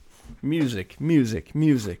music, music,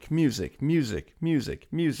 music, music, music, music,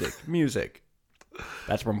 music, music.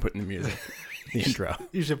 That's where I'm putting the music. The intro.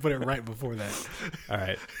 You should put it right before that. All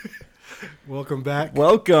right. Welcome back.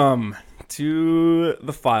 Welcome to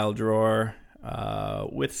the File Drawer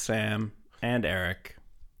with Sam and Eric.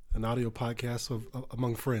 An audio podcast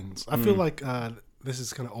among friends. I feel like this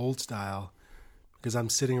is kind of old style because I'm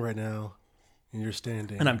sitting right now and you're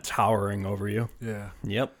standing. And I'm towering over you. Yeah.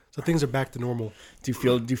 Yep. So things are back to normal. Do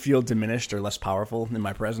you feel diminished or less powerful in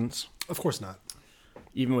my presence? Of course not.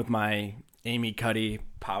 Even with my Amy Cuddy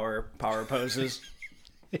power poses?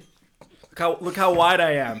 Look how wide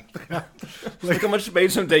I am. Look how much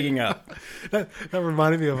space I'm taking up. That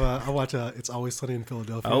reminded me of I watch It's Always Sunny in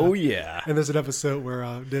Philadelphia. Oh yeah. And there's an episode where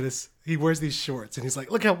Dennis, he wears these shorts and he's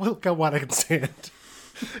like, look how wide I can stand.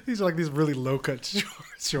 These are like these really low cut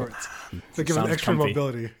shorts. They give him extra comfy.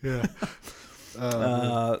 mobility. Yeah.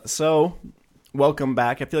 So welcome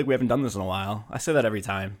back. I feel like we haven't done this in a while. I say that every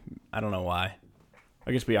time. I don't know why.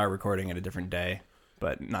 I guess we are recording at a different day,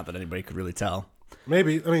 but not that anybody could really tell.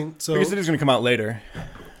 Maybe. I mean, so I guess it is going to come out later.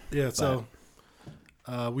 Yeah. So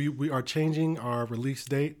we are changing our release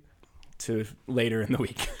date to later in the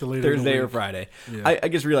week, to later Thursday in the or week. Friday. Yeah. I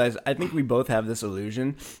just realized I think we both have this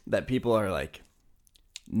illusion that people are like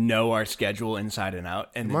know our schedule inside and out,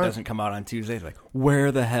 and it doesn't come out on Tuesday. They're like,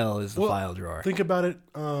 where the hell is the file drawer? Think about it.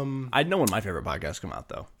 I know when my favorite podcasts come out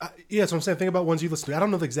though. Yeah, that's what I'm saying. Think about ones you listen to. I don't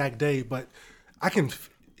know the exact day, but I can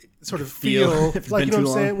sort of feel if it's like, been you know too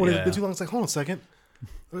what I'm saying? long? When Yeah. it's been too long, it's like, hold on a second.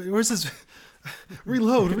 Where's this?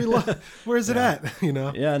 Reload. Where is it at? You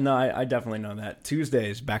know? Yeah, no, I definitely know that.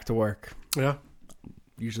 Tuesdays, back to work. Yeah.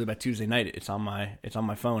 Usually by Tuesday night, it's on my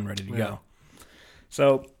phone, ready to go.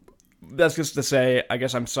 So that's just to say, I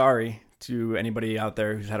guess I'm sorry to anybody out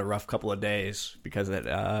there who's had a rough couple of days because it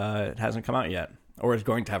hasn't come out yet, or is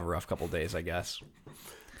going to have a rough couple of days, I guess.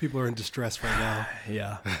 People are in distress right now.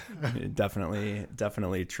 Yeah,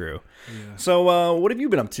 definitely true. Yeah. So, what have you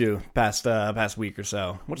been up to past week or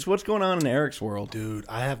so? What's going on in Eric's world? Dude,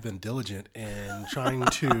 I have been diligent in trying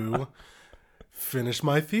to finish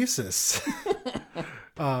my thesis.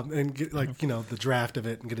 And get the draft of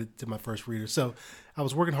it and get it to my first reader. So I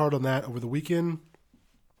was working hard on that over the weekend,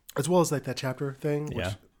 as well as like that chapter thing. Which,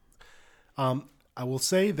 I will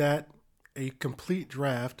say that a complete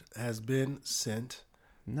draft has been sent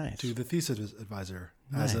to the thesis advisor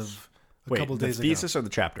as of a couple of days ago. The thesis or the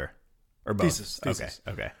chapter? Or both? Thesis.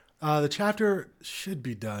 Okay. The chapter should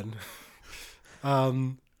be done,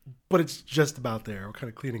 but it's just about there. We're kind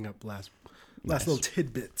of cleaning up last little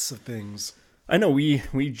tidbits of things. I know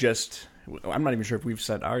we just. I'm not even sure if we've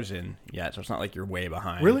set ours in yet, so it's not like you're way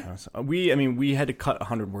behind. Really? We had to cut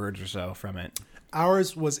 100 words or so from it.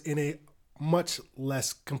 Ours was in a much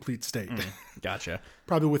less complete state. Gotcha.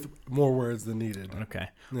 Probably with more words than needed. Okay.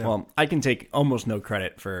 Yeah. Well, I can take almost no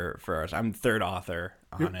credit for ours. I'm third author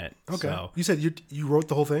on it. Okay. So. You said you wrote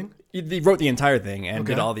the whole thing? They wrote the entire thing and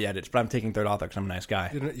Okay. did all the edits, but I'm taking third author because I'm a nice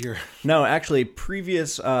guy. You're No, actually,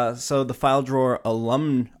 previous. So the File Drawer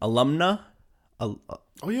alumna. oh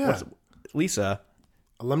yeah, Lisa.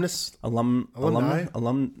 alumnus. Alumni.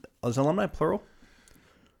 Is alumni plural?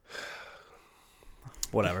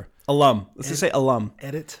 Whatever. Alum. Let's just say alum.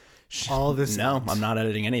 Edit all this. No, out. I'm not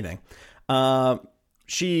editing anything.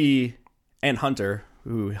 She and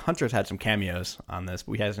Hunter's had some cameos on this,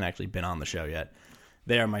 but he hasn't actually been on the show yet.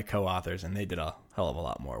 They are my co-authors, and they did a hell of a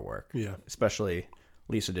lot more work. Yeah. Especially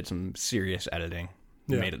Lisa did some serious editing.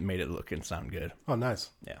 Yeah. Made it look and sound good. Oh, nice.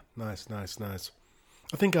 Yeah. Nice.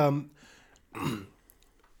 I think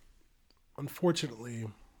unfortunately,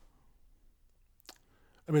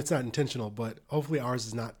 I mean it's not intentional, but hopefully ours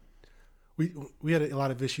is not. We had a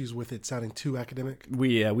lot of issues with it sounding too academic.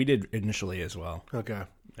 We did initially as well. Okay.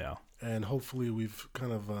 Yeah. And hopefully we've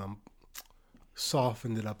kind of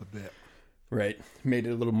softened it up a bit. Right. Made it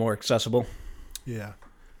a little more accessible. Yeah.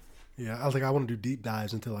 I was like, I want to do deep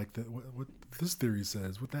dives into like what this theory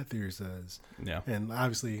says, what that theory says. Yeah. And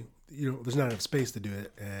obviously, there's not enough space to do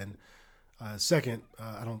it. And second,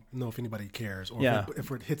 I don't know if anybody cares or if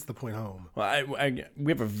it hits the point home. Well,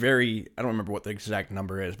 we have a very, I don't remember what the exact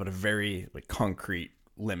number is, but a very concrete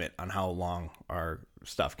limit on how long our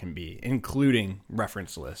stuff can be, including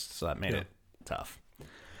reference lists. So that made it tough.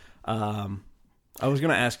 I was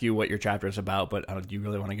going to ask you what your chapter is about, but do you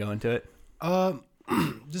really want to go into it?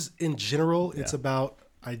 Just in general, it's about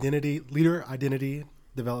leader identity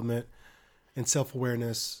development and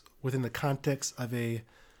self-awareness within the context of a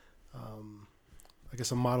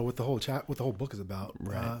model with the whole book is about.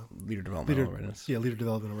 Right. Leader developmental readiness. Yeah, leader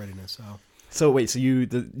developmental readiness. So wait, so you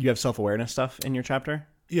have self-awareness stuff in your chapter?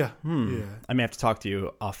 Yeah. I may have to talk to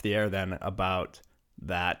you off the air then about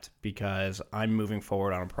that because I'm moving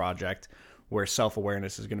forward on a project where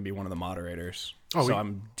self-awareness is going to be one of the moderators.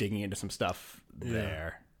 I'm digging into some stuff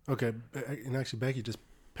there. Okay, and actually Becky just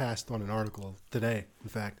passed on an article today, in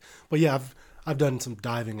fact. But yeah, I've done some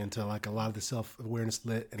diving into like a lot of the self-awareness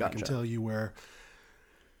lit, and I can tell you where,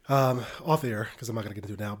 off air, because I'm not going to get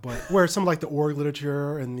into it now, but where some like the org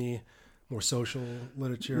literature and the more social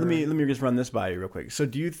literature. Let me just run this by you real quick. So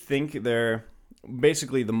do you think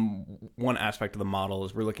basically the one aspect of the model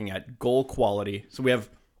is we're looking at goal quality. So we have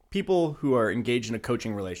people who are engaged in a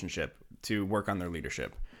coaching relationship to work on their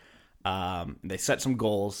leadership. They set some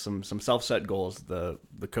goals, some self-set goals, the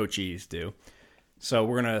coachees do. So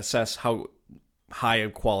we're going to assess how high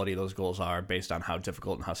of quality those goals are based on how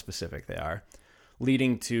difficult and how specific they are,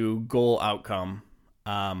 leading to goal outcome.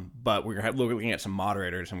 But we're looking at some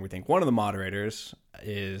moderators, and we think one of the moderators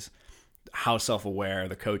is how self-aware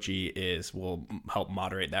the coachee will help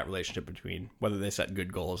moderate that relationship between whether they set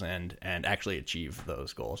good goals and actually achieve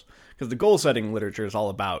those goals. Because the goal setting literature is all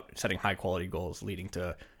about setting high quality goals leading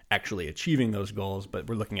to actually achieving those goals, but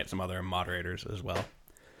we're looking at some other moderators as well.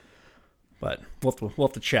 But we'll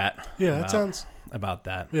have to chat. Yeah, that sounds about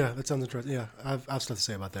that. Yeah, that sounds interesting. Yeah, I've stuff to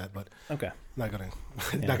say about that, but okay, not gonna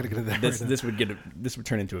get into that. This would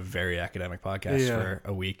turn into a very academic podcast for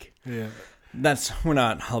a week. Yeah, we're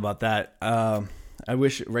not all about that. I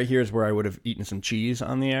wish right here is where I would have eaten some cheese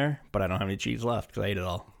on the air, but I don't have any cheese left because I ate it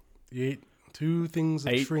all. You ate two things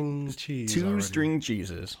of string cheese. Two already. String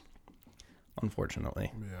cheeses.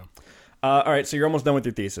 Unfortunately. Yeah. All right, so you're almost done with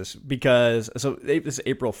your thesis because this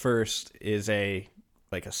April 1st is a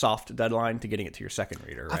soft deadline to getting it to your second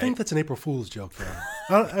reader, right? I think that's an April Fool's joke,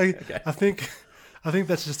 though. Okay. I think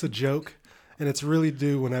that's just a joke, and it's really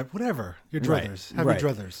due whenever your druthers. Have your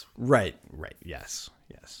druthers. Right. Yes.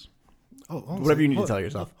 Oh, whatever you need to tell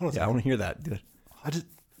yourself. I want to hear that. Good.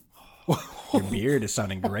 Your beard is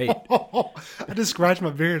sounding great. I just scratched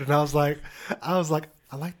my beard, and I was like, I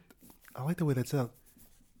like the way that sounds.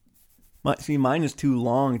 See, mine is too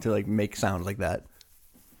long to make sounds like that.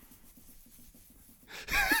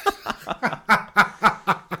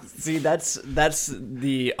 See, that's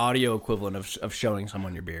the audio equivalent of showing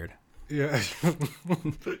someone your beard. Yeah,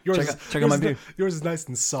 check out my beard. Yours is nice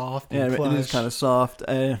and soft. And plush. It is kind of soft.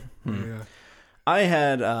 Yeah. I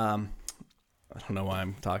had I don't know why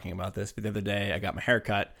I'm talking about this, but the other day I got my hair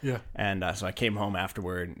cut. Yeah. And so I came home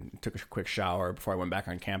afterward and took a quick shower before I went back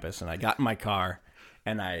on campus, and I got in my car.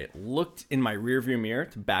 And I looked in my rearview mirror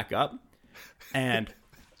to back up, and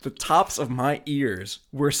the tops of my ears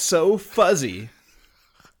were so fuzzy.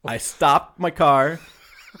 I stopped my car,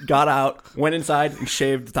 got out, went inside, and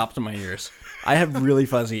shaved the tops of my ears. I have really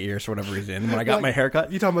fuzzy ears for whatever reason. When I got my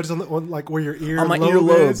haircut, you talking about just on where your ear? On my lobe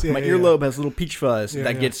earlobe. Is? Yeah, my earlobe has little peach fuzz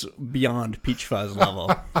that gets beyond peach fuzz level.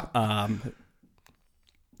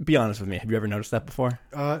 Be honest with me. Have you ever noticed that before?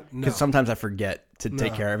 No. Because sometimes I forget to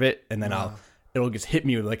take care of it, and then it'll just hit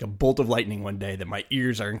me with like a bolt of lightning one day that my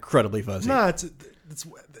ears are incredibly fuzzy. No, it's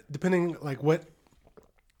depending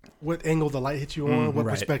what angle the light hits you on, what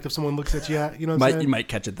perspective someone looks at you at. You know what I'm saying? You might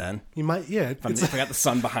catch it then. You might, yeah. If I got the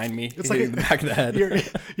sun behind me, it's like in the back of the head.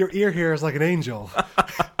 Your ear hair is like an angel.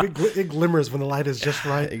 It glimmers when the light is just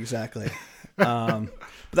right. Exactly. But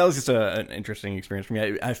that was just an interesting experience for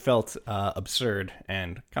me. I felt absurd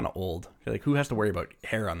and kind of old. Like, who has to worry about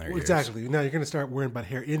hair on their ears? Exactly. Now you're going to start worrying about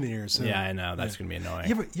hair in the ears. So. Yeah, I know. That's going to be annoying.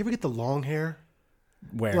 You ever get the long hair?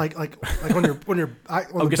 Where? Like on your on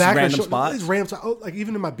the back random spots? Random spots. Oh, like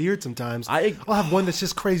even in my beard sometimes. I'll have one that's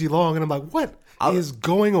just crazy long, and I'm like, what is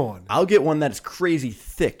going on? I'll get one that's crazy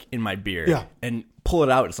thick in my beard. Yeah. And pull it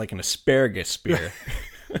out. It's like an asparagus spear.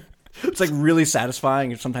 It's like really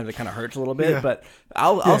satisfying, and sometimes it kind of hurts a little bit. But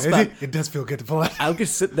it does feel good to pull out. I'll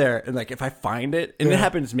just sit there and if I find it, and it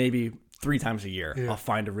happens maybe 3 times a year, I'll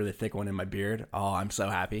find a really thick one in my beard. Oh, I'm so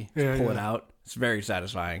happy. Pull it out. It's very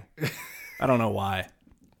satisfying. I don't know why.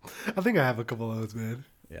 I think I have a couple of those, man.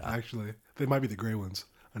 Yeah, actually, they might be the gray ones,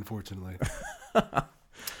 unfortunately.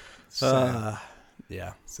 Sad.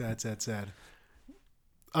 Yeah, sad.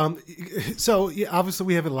 So yeah, obviously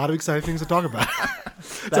we have a lot of exciting things to talk about.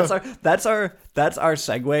 That's our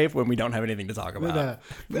segue when we don't have anything to talk about.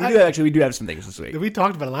 We do have some things this week. We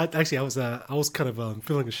talked about a lot. Actually, I was kind of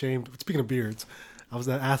feeling ashamed. Speaking of beards, I was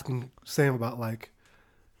asking Sam about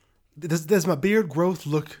does my beard growth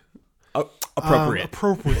look appropriate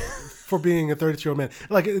for being a 32-year-old man?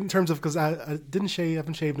 Like in terms of, because I didn't shave. I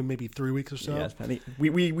haven't shaved in maybe 3 weeks or so. Yes,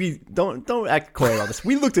 we don't act coy about this.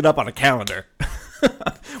 We looked it up on a calendar.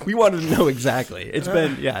 We wanted to know exactly. It's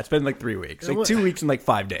been like 3 weeks, like 2 weeks and like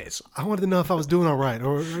 5 days. I wanted to know if I was doing all right,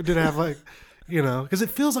 or did I have because it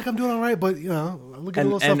feels like I'm doing all right, but I look a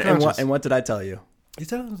little self-conscious. And what did I tell you?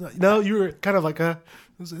 No, you were kind of like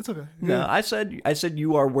it's okay. No, I said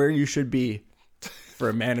you are where you should be for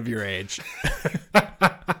a man of your age.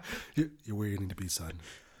 You're where you need to be, son.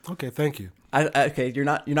 Okay, thank you. Okay, you're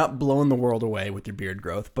not blowing the world away with your beard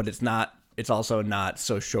growth, but it's also not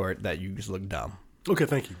so short that you just look dumb. Okay,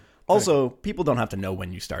 thank you. Also, people don't have to know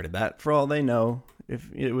when you started that. For all they know, if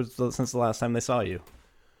it was since the last time they saw you.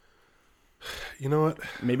 You know what?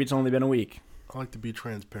 Maybe it's only been a week. I like to be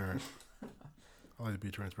transparent.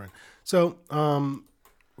 So,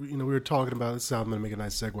 we were talking about this. I'm going to make a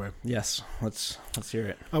nice segue. Yes, let's hear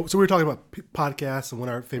it. So we were talking about podcasts and when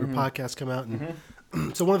our favorite podcasts come out.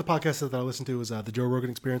 And so one of the podcasts that I listened to was the Joe Rogan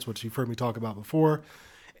Experience, which you've heard me talk about before.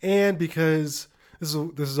 And because this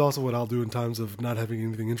is also what I'll do in times of not having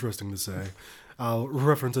anything interesting to say, I'll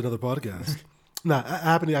reference another podcast. Now, I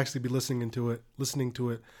happen to actually be listening to it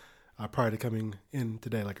prior to coming in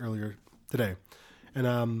today, like earlier today.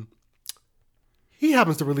 And he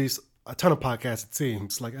happens to release a ton of podcasts, it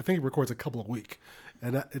seems. Like, I think he records a couple a week.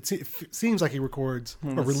 And it seems like he records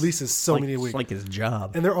or releases so many a week. It's like his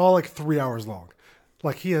job. And they're all like 3 hours long.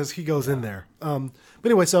 Like, he goes in there. But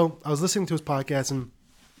anyway, so I was listening to his podcast, and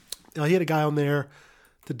he had a guy on there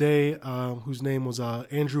today whose name was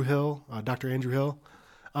Andrew Hill, Dr. Andrew Hill.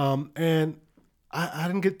 And I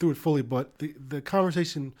didn't get through it fully, but the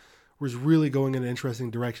conversation was really going in an interesting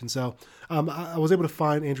direction. So I was able to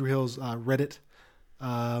find Andrew Hill's Reddit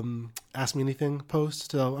Ask Me Anything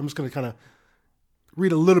post. So I'm just going to kind of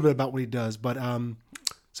read a little bit about what he does. But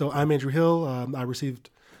so I'm Andrew Hill.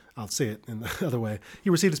 I'll say it in the other way. He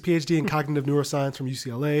received his PhD in cognitive neuroscience from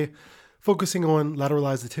UCLA, focusing on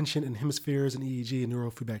lateralized attention in hemispheres and EEG and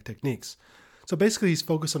neurofeedback techniques. So basically, he's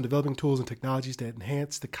focused on developing tools and technologies that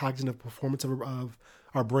enhance the cognitive performance of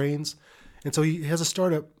our brains. And so he has a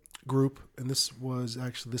startup group, and this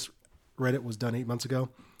Reddit was done 8 months ago.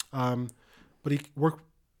 But he worked.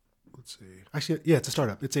 Let's see. Actually, yeah, it's a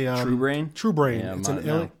startup. It's a TrueBrain. TrueBrain. Yeah, it's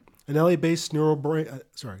an LA-based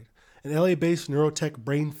an LA-based neurotech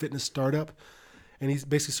brain fitness startup, and he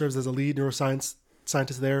basically serves as a lead neuroscience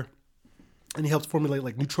scientist there. And he helps formulate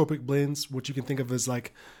like nootropic blends, which you can think of as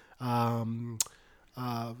like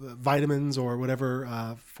vitamins or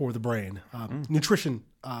whatever for the brain, nutrition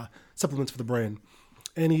supplements for the brain.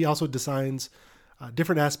 And he also designs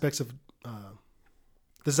different aspects of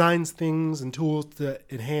designs things and tools to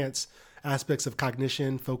enhance aspects of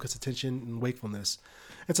cognition, focus, attention, and wakefulness.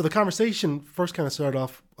 And so the conversation first kind of started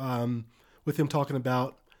off with him talking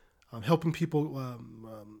about helping people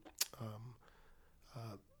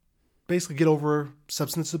basically get over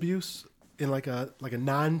substance abuse in like a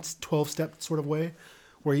non-12 step sort of way,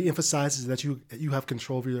 where he emphasizes that you have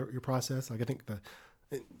control over your process. Like, I think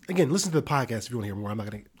again, listen to the podcast if you want to hear more. I'm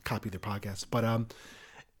not going to copy their podcast, but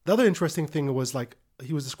the other interesting thing was like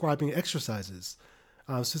he was describing exercises.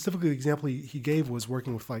 Specifically, the example he gave was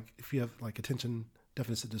working with like if you have like attention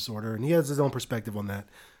deficit disorder, and he has his own perspective on that.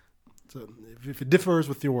 So if it differs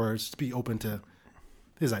with yours, just be open to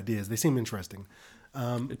his ideas. They seem interesting.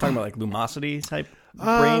 You're talking about like Lumosity type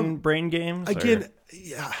brain games? Again,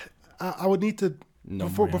 yeah, I would need to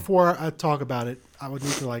before I talk about it, I would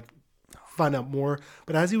need to like find out more.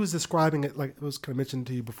 But as he was describing it, like it was kind of mentioned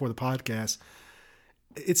to you before the podcast,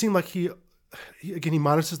 it seemed like he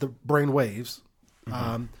monitors the brain waves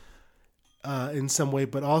in some way,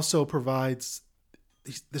 but also provides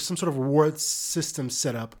there's some sort of reward system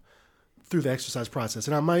set up through the exercise process.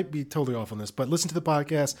 And I might be totally off on this, but listen to the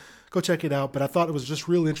podcast, go check it out. But I thought it was just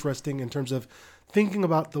real interesting in terms of thinking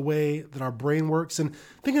about the way that our brain works and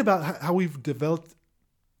thinking about how we've developed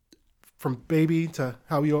from baby to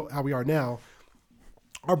how we are now.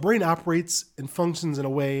 Our brain operates and functions in a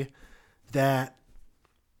way that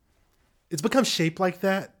it's become shaped like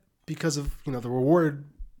that because of, the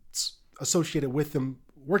rewards associated with them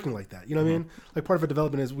working like that. You know what I mean? Like part of our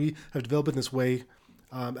development is we have developed in this way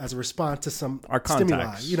as a response to some our stimuli.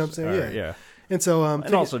 Contacts. You know what I'm saying? Yeah. And so,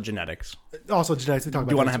 and also genetics. Also genetics. We talk about.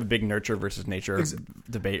 Do you want to have a big nurture versus nature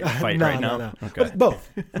debate fight no, right now? No. Okay. But both.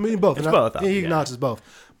 I mean, both. It's both. He acknowledges both.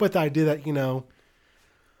 But the idea that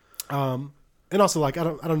and also like I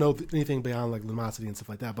don't know anything beyond like lumosity and stuff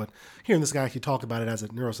like that. But hearing this guy actually talk about it as a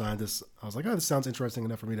neuroscientist, I was like, oh, this sounds interesting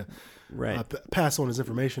enough for me to pass on his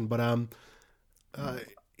information. But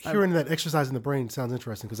hearing that exercise in the brain sounds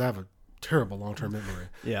interesting because I have a terrible long-term memory.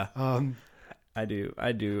 Yeah. I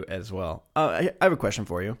do as well. I have a question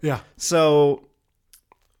for you. Yeah. So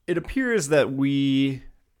it appears that we,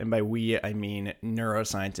 and by we I mean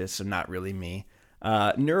neuroscientists, so not really me,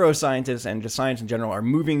 neuroscientists and just science in general are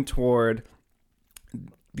moving toward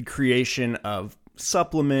the creation of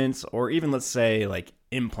supplements or even let's say like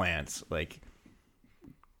implants, like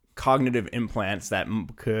cognitive implants that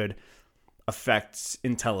could affect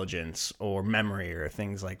intelligence or memory or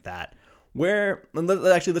things like that. Where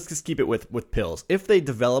actually, let's just keep it with pills. If they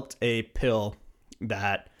developed a pill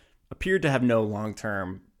that appeared to have no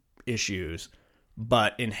long-term issues,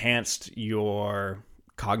 but enhanced your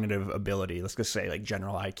cognitive ability, let's just say like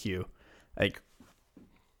general IQ, like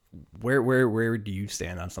where do you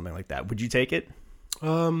stand on something like that? Would you take it?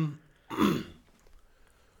 All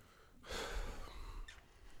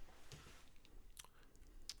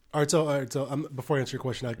right, so before I answer your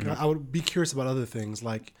question, I would be curious about other things.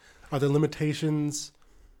 Like, are there limitations?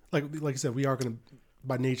 Like you said, we are going to,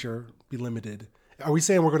 by nature, be limited. Are we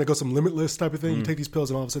saying we're going to go some limitless type of thing? You take these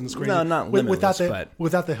pills and all of a sudden it's crazy? No, not limitless,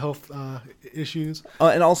 without the health issues.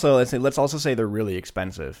 And also, let's also say they're really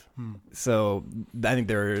expensive. So I think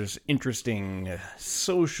there's interesting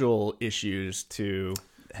social issues to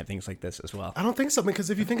things like this as well. I don't think so, because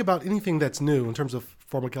if you think about anything that's new in terms of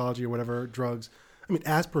pharmacology or whatever, drugs, I mean,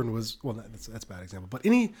 aspirin was, well, that's a bad example, but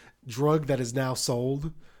any drug that is now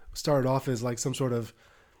sold started off as like some sort of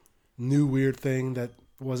new weird thing that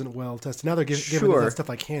wasn't well tested. Now they're giving that stuff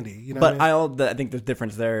like candy. You know, but I think the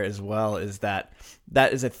difference there as well is that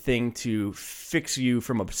is a thing to fix you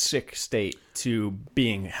from a sick state to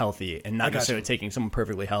being healthy, and not necessarily taking someone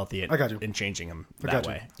perfectly healthy and changing them that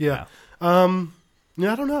way. Yeah. I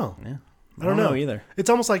don't know. Yeah. I don't know either. It's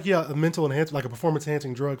almost like a mental enhancing, like a performance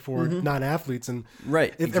enhancing drug for non-athletes, and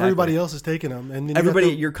if everybody else is taking them, and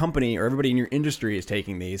everybody at your company or everybody in your industry is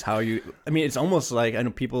taking these, how you? I mean, it's almost like I know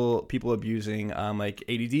people abusing like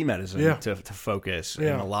ADD medicine to focus,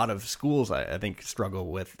 and a lot of schools I think struggle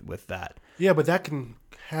with that. Yeah, but that can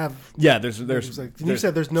have there's like, you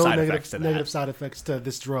said there's no negative side effects to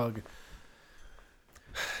this drug.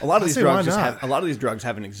 A lot of these drugs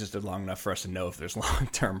haven't existed long enough for us to know if there's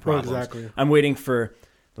long-term problems. Well, exactly. I'm waiting for,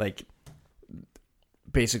 like,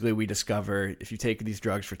 basically we discover if you take these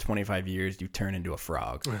drugs for 25 years, you turn into a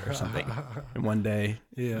frog or something. And one day,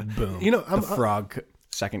 boom, the frog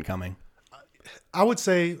second coming. I would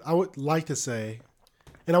like to say,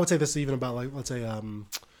 and I would say this even about, like, let's say,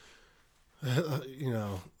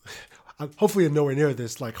 hopefully I'm nowhere near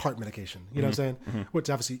this, like heart medication. You know what I'm saying? Which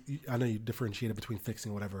obviously, I know you differentiate it between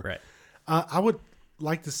fixing whatever. Right. I would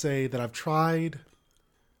like to say that I've tried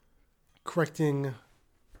correcting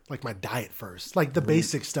like my diet first, like the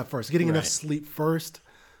basic stuff first, getting enough sleep first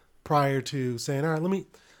prior to saying, all right,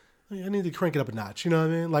 I need to crank it up a notch. You know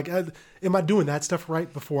what I mean? Like, am I doing that stuff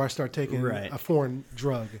right before I start taking a foreign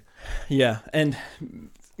drug? Yeah. And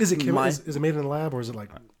is it is it made in a lab, or is it like...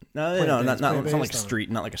 No, it's not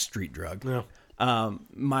like a street drug. No.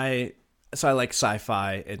 So I like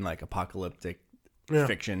sci-fi and like apocalyptic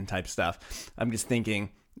fiction type stuff. I'm just thinking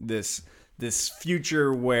this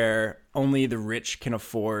future where only the rich can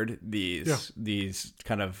afford these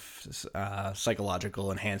kind of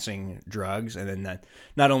psychological enhancing drugs, and then that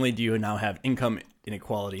not only do you now have income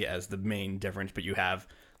inequality as the main difference, but you have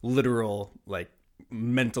literal like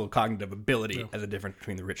mental cognitive ability as a difference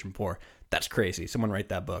between the rich and poor. That's crazy. Someone write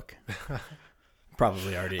that book.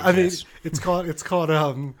 Probably already exists. I mean, it's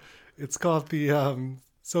called the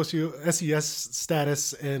socio SES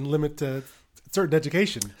status and limit to certain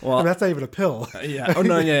education. Well, I mean, that's not even a pill. Yeah. Oh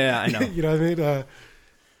no. Yeah. I know. You know what I mean?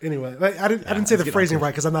 Anyway, I didn't say the phrasing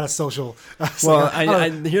right because I'm not a social. Well,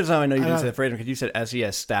 here's how I know you didn't say the phrasing, because you said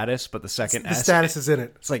SES status, but the second the status is in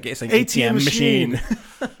it. It's like ATM machine.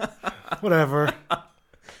 Whatever.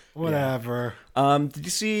 Did you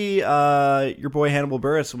see your boy Hannibal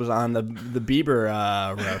Buress was on the Bieber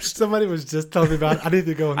roast? Somebody was just telling me about it. I need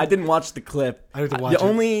to go. I didn't watch the clip. I need to watch it.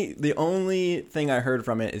 The only thing I heard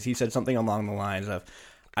from it is he said something along the lines of,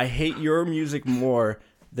 "I hate your music more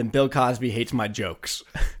than Bill Cosby hates my jokes,"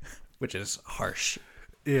 which is harsh.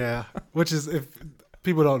 Yeah, which is, if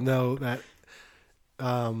people don't know that,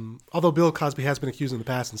 although Bill Cosby has been accused in the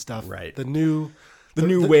past and stuff, right? The new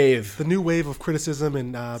wave of criticism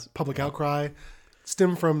and public outcry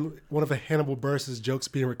stemmed from one of Hannibal Buress's jokes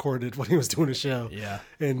being recorded when he was doing a show,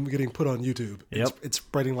 and getting put on YouTube. Yep. It's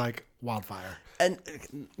spreading like wildfire. And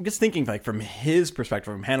just thinking, like, from his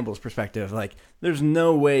perspective, from Hannibal's perspective, like, there's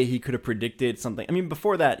no way he could have predicted something. I mean,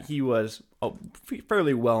 before that, he was a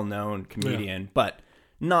fairly well-known comedian, but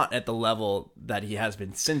not at the level that he has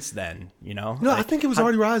been since then, you know? No, like, I think it was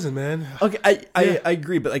already rising, man. Okay, I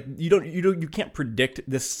agree, but like you can't predict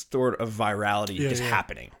this sort of virality just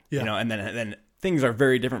happening. You know, and then things are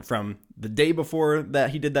very different from the day before that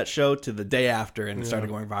he did that show to the day after and it started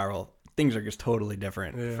going viral. Things are just totally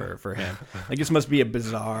different for him. Like, this must be a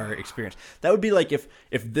bizarre experience. That would be like if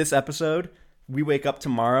this episode, we wake up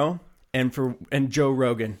tomorrow and Joe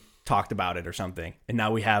Rogan talked about it or something, and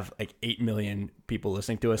now we have like 8 million people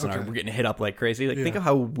listening to us, and we're getting hit up like crazy. Like, think of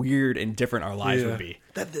how weird and different our lives would be.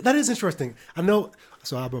 That is interesting. I know.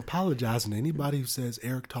 So I'm apologizing to anybody who says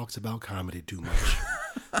Eric talks about comedy too much.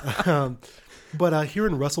 But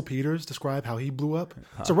hearing Russell Peters describe how he blew up.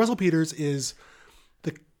 So Russell Peters is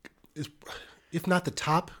if not the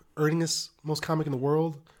top earningest most comic in the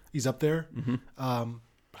world, he's up there. I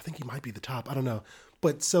think he might be the top. I don't know.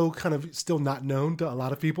 But so kind of still not known to a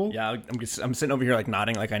lot of people. Yeah, I'm sitting over here like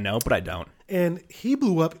nodding like I know, but I don't. And he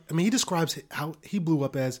blew up. I mean, he describes how he blew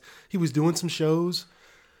up as he was doing some shows.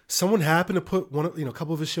 Someone happened to put a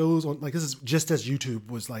couple of his shows on. Like, this is just as YouTube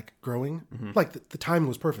was like growing. Like the timing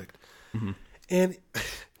was perfect. And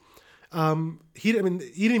he didn't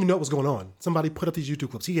even know what was going on. Somebody put up these YouTube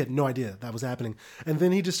clips. He had no idea that was happening. And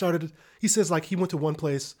then he just started. He says like he went to one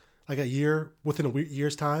place like within a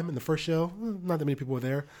year's time. In the first show, not that many people were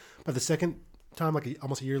there. By the second time, like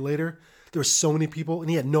almost a year later, there were so many people, and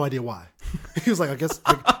he had no idea why. He was like, I guess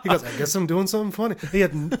I'm doing something funny. He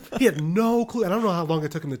had no clue. I don't know how long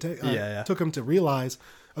it took him to took him to realize,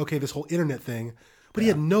 okay, this whole internet thing. But he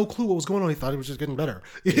had no clue what was going on. He thought it was just getting better.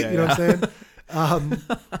 You know what I'm saying?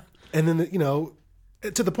 And then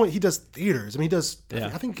to the point he does theaters. I mean, he does. I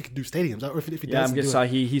think he could do stadiums. Or if he does, I saw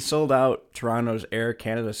he sold out Toronto's Air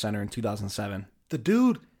Canada Centre in 2007. The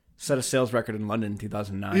dude set a sales record in London in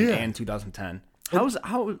 2009 and 2010. How have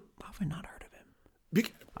I not heard of him?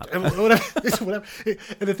 Whatever.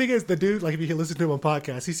 And the thing is, the dude, like if you listen to him on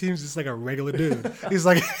podcasts, he seems just like a regular dude. He's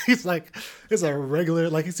a regular,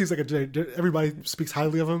 like he seems like everybody speaks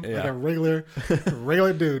highly of him, like a regular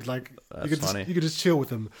dude. Like you could just chill with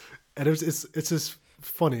him, and it's just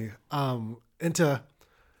funny. And so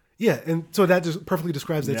that just perfectly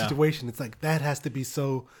describes that situation. It's like that has to be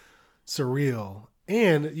so surreal,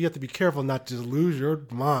 and you have to be careful not to lose your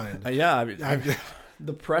mind.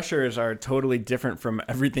 The pressures are totally different from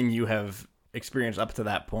everything you have experienced up to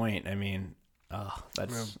that point. I mean,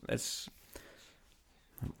 that's.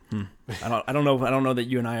 I don't know that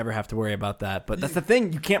you and I ever have to worry about that, but that's the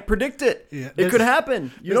thing. You can't predict it. Yeah, it could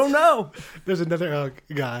happen. You don't know. There's another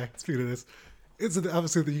guy. Speaking of this, it's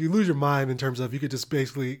obviously that you lose your mind in terms of you could just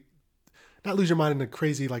basically not lose your mind in a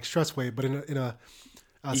crazy like stress way, but in a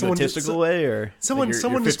egotistical way, or someone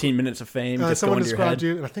 15 minutes of fame. Someone described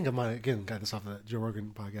you, and I think I might again got this off of the Joe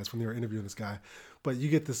Rogan podcast when they were interviewing this guy. But you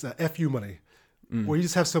get this FU money, where you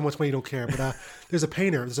just have so much money you don't care. But there's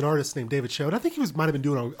an artist named David Cho, and I think he might have been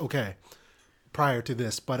doing okay prior to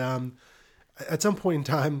this. But at some point in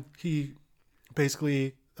time, he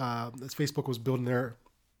basically, as Facebook was building their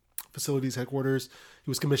facilities headquarters, he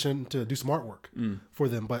was commissioned to do some artwork for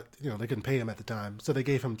them, but they couldn't pay him at the time, so they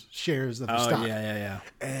gave him shares of the stock.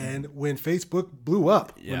 And when Facebook blew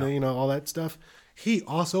up, when they, all that stuff, he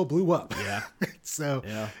also blew up. So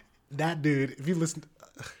that dude, if you listen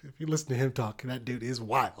to him talk, that dude is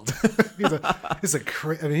wild. I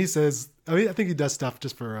think he does stuff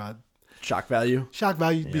just for shock value,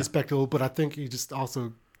 be a spectacle, but I think he just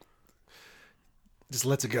also just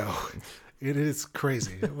lets it go. It is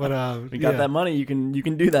crazy, but you got that money. You can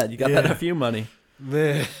do that. You got that FU money.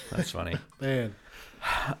 Man, that's funny. Man.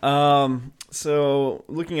 So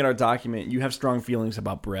looking at our document, you have strong feelings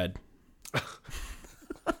about bread.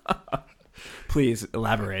 Please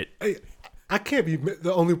elaborate. I can't be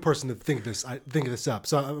the only person to think this up,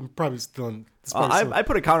 so I'm probably still in. I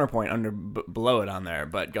put a counterpoint below it on there,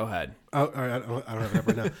 but go ahead. Oh, all right, I don't have it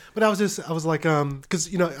right now. But I was like,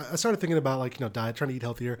 because I started thinking about like diet, trying to eat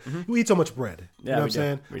healthier. We eat so much bread. You know what I'm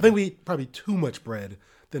saying? I think we eat probably too much bread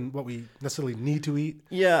than what we necessarily need to eat.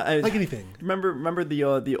 Yeah, like anything. Remember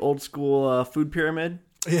the old school food pyramid?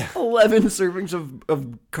 Yeah, 11 servings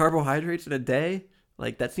of carbohydrates in a day.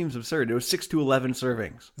 Like that seems absurd. It was 6 to 11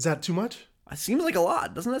 servings. Is that too much? It seems like a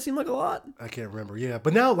lot. Doesn't that seem like a lot? I can't remember. Yeah,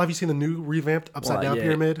 but now have you seen the new revamped upside down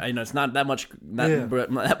pyramid? I know it's not that much. Not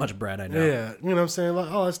that much bread. I know. Yeah, you know what I'm saying?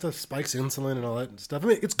 Like all that stuff spikes insulin and all that stuff. I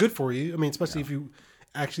mean, it's good for you. I mean, especially if you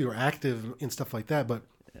actually are active and stuff like that. But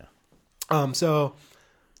but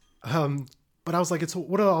I was like,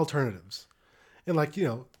 what are the alternatives? And like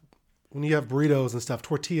when you have burritos and stuff,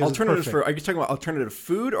 tortillas. Alternatives for? Are you talking about alternative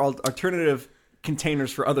food or alternative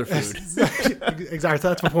containers for other food? Exactly.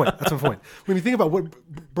 That's my point. When you think about what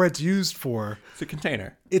bread's used for, it's a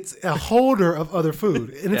container. It's a holder of other food,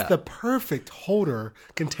 and it's the perfect holder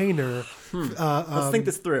container. Let's think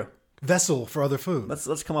this through. Vessel for other food.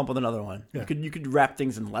 Let's come up with another one. Yeah. You could wrap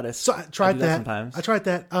things in lettuce. So I tried that. Sometimes I tried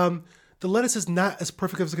that. the lettuce is not as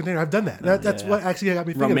perfect as a container. I've done that. That's what actually got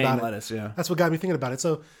me thinking Romaine about it. lettuce, yeah. That's what got me thinking about it.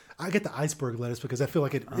 So I get the iceberg lettuce because I feel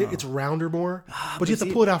like it's rounder more, but you have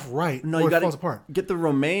to pull it off right No, or you it got falls to apart. get the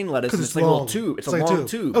romaine lettuce. And It's it's like a little long. tube. It's a like long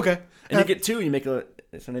tube. Okay. And you get two, and you make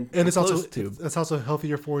it's an And it's also enclosed tube. it's also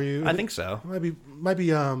healthier for you. I think so. It might be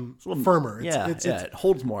firmer. It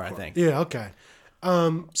holds more, I think. Yeah, okay.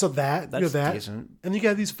 So That's that, decent. and you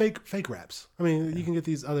got these fake wraps. I mean, you can get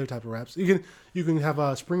these other type of wraps. You can have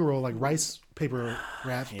a spring roll like rice paper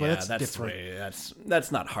wraps, but Yeah, that's different.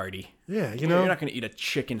 That's not hearty. Yeah, You're not going to eat a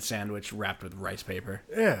chicken sandwich wrapped with rice paper.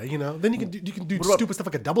 Yeah, then you can do stupid stuff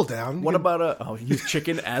like a double down. What about use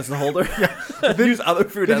chicken as the holder? Use other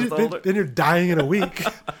food as the holder. Then you're dying in a week.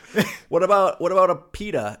 What about a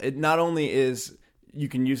pita? It not only is you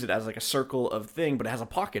can use it as like a circle of thing, but it has a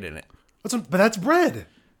pocket in it. But that's bread.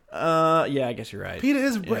 Yeah, I guess you're right. Pita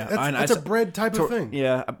is bread. Yeah, That's a bread type of thing.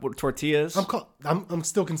 Yeah, tortillas. I'm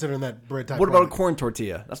still considering that bread type. What about a product. corn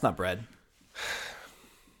tortilla? That's not bread.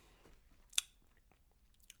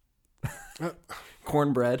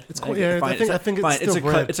 Cornbread. It's corn. Yeah, I think it's fine. still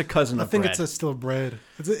bread. It's a cousin I of think bread. it's still bread.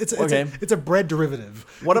 It's Okay. it's a bread derivative.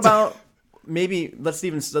 What about maybe let's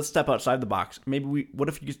step outside the box. What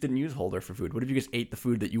if you just didn't use holder for food? What if you just ate the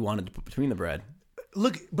food that you wanted to put between the bread?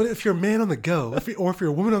 Look, but if you're a man on the go, or if you're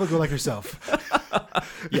a woman on the go like yourself,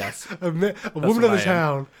 Yes. a woman what on I the am.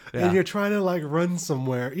 town, Yeah. and you're trying to like run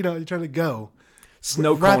somewhere, you're trying to go.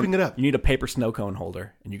 Snow cone. Wrapping it up. You need a paper snow cone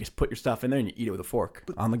holder, and you just put your stuff in there and you eat it with a fork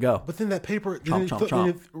on the go. But then that paper, Chomp, chomp, then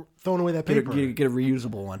you're throwing away that paper. Get a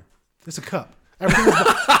reusable one. It's a cup. Everything is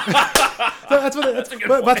that's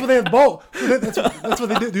what they have bowl. That's what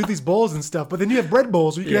they do these bowls and stuff. But then you have bread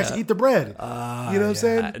bowls where you can actually eat the bread. You know what I'm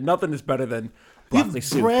saying? Nothing is better than You have broccoli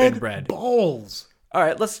soup and bread. bowls. All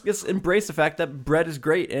right, let's just embrace the fact that bread is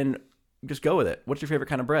great and just go with it. What's your favorite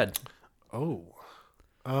kind of bread? Oh,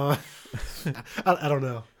 I don't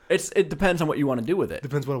know. It depends on what you want to do with it.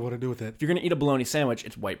 Depends what I want to do with it. If you're gonna eat a bologna sandwich,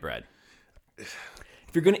 it's white bread.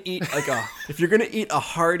 If you're gonna eat a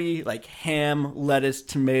hearty like ham, lettuce,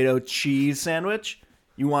 tomato, cheese sandwich,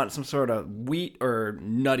 you want some sort of wheat or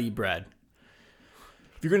nutty bread.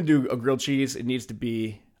 If you're gonna do a grilled cheese, it needs to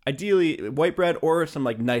be ideally white bread or some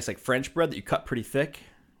like nice like French bread that you cut pretty thick.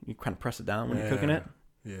 You kind of press it down when you're cooking it.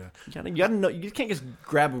 Yeah. You gotta know. You can't just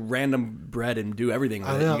grab a random bread and do everything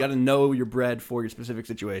with it. know. You gotta know your bread for your specific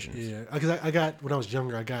situations. Yeah, because I got when I was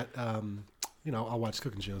younger, I got I'll watch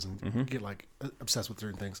cooking shows and get like obsessed with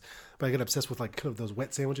certain things, but I get obsessed with like kind of those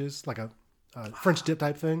wet sandwiches, like a French dip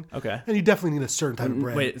type thing. Okay. And you definitely need a certain type of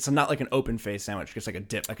bread. Wait, it's not like an open face sandwich. It's like a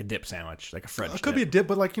dip sandwich, like a French. It could be a dip,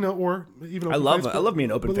 but like or even I love me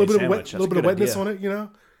an open a face little bit sandwich. a little bit of wetness on it.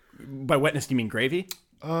 By wetness, do you mean gravy?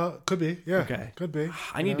 Could be. Yeah. Okay. Could be.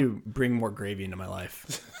 I need to bring more gravy into my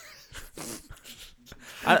life.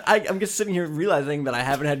 I'm just sitting here realizing that I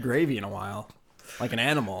haven't had gravy in a while, like an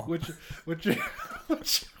animal. What's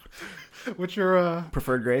your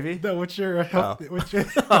Preferred gravy? no? What's your health? What's your,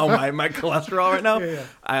 Oh, my cholesterol right now. Yeah.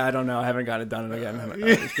 I don't know. I haven't got it done again.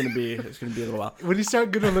 It's gonna be a little while. when you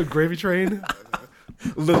start getting on the gravy train,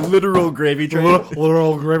 The literal gravy train.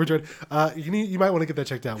 literal gravy train, you might want to get that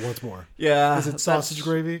checked out once more. Yeah. Is it sausage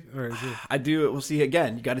gravy or is it? I do it. We'll see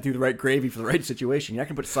again. You got to do the right gravy for the right situation. You're not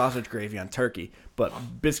gonna put sausage gravy on turkey, but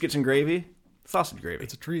biscuits and gravy, sausage gravy.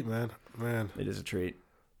 It's a treat, man. It is a treat.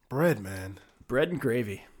 Bread, man. Bread and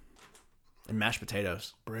gravy, and mashed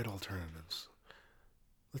potatoes. Bread alternatives.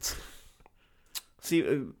 Let's. See,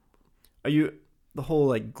 are you the whole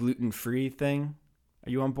like gluten-free thing? Are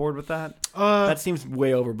you on board with that? That seems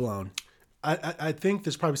way overblown. I think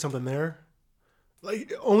there's probably something there,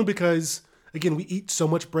 like only because again we eat so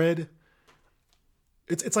much bread.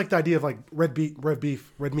 It's like the idea of like red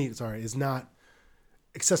meat. Sorry, is not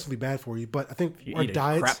excessively bad for you, but I think You our eat a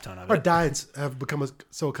diets, crap ton of our it. diets have become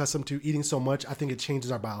so accustomed to eating so much. I think it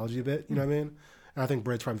changes our biology a bit. You know what I mean? And I think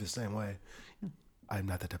bread's probably the same way. I'm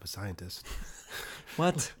not that type of scientist.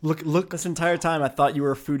 What? Look. This entire time, I thought you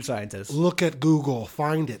were a food scientist. Look at Google.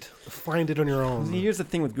 Find it on your own. Here's the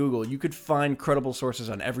thing with Google: you could find credible sources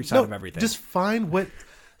on every side of everything. Just find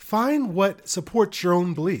what supports your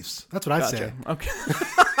own beliefs. That's what I say. Okay.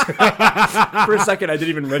 For a second, I didn't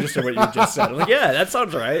even register what you just said. I was like, yeah, that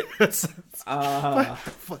sounds right.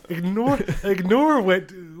 Ignore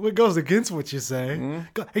what goes against what you say.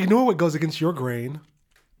 Ignore what goes against your grain.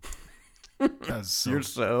 You're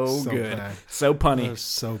so good. bad. So punny. That's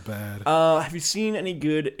so bad. Have you seen any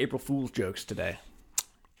good April Fool's jokes today?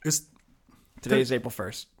 Today's April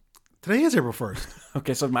 1st. Today is April 1st.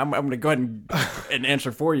 Okay, so I'm going to go ahead and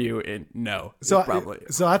answer for you. And no, So probably.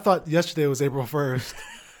 I thought yesterday was April 1st.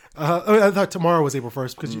 I thought tomorrow was April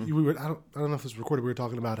 1st because we were. I don't know if this was recorded. We were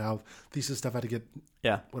talking about how thesis stuff had to get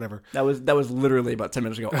whatever. That was literally about 10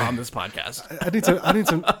 minutes ago on this podcast. I need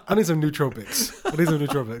some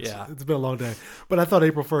nootropics. Yeah. It's been a long day, but I thought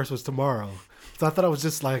April 1st was tomorrow, so I thought I was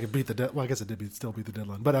just like beat the deadline. Well, I guess it did still beat the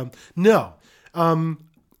deadline, but no, I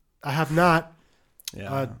have not.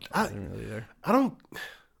 Yeah, I didn't really either. I don't.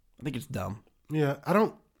 I think it's dumb. Yeah, I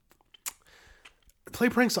don't play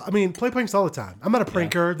pranks. I mean, play pranks all the time. I'm not a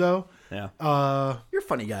pranker though. Yeah. You're a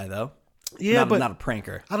funny guy though. Yeah, but not a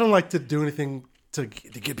pranker. I don't like to do anything to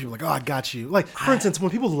get people like, oh, I got you. Like, for instance, when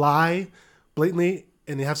people lie blatantly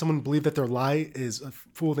and they have someone believe that their lie is a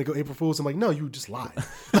fool, they go April Fools. I'm like, no, you just lied.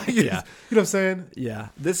 Like, you know what I'm saying? Yeah.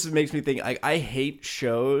 This makes me think. I hate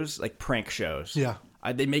shows like prank shows. Yeah.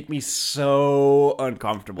 They make me so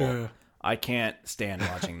uncomfortable. Yeah. I can't stand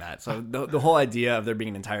watching that. So the whole idea of there being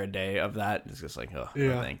an entire day of that is just like, oh,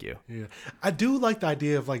 no, thank you. Yeah, I do like the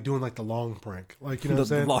idea of like doing like the long prank, like, you know, what I'm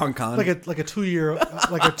saying? Long con, like a 2-year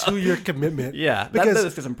like a 2-year commitment. Yeah, because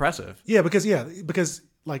that is impressive. Yeah, because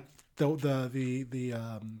like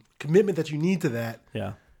the commitment that you need to that.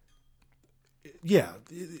 Yeah,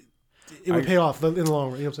 it would pay off in the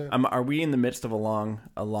long run. You know what I'm saying? Are we in the midst of a long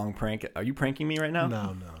prank? Are you pranking me right now?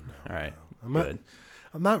 No. All right, good.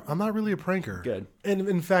 I'm not really a pranker. Good. And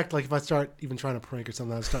in fact, like if I start even trying to prank or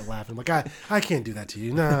something, I start laughing. I'm like, I can't do that to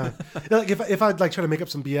you. Nah. Like if I like try to make up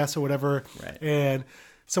some BS or whatever, right, and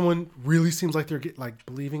someone really seems like they're like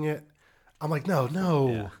believing it, I'm like, no.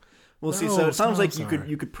 Yeah. Well, see, so it sounds like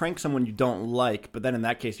you could prank someone you don't like, but then in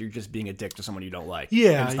that case, you're just being a dick to someone you don't like.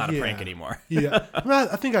 Yeah, and it's not a prank anymore. Yeah,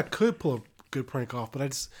 I think I could pull a good prank off, but I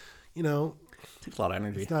just, it takes a lot of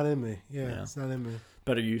energy. It's not in me. Yeah. It's not in me.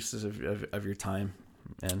 Better uses of your time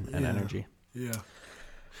and energy. Yeah.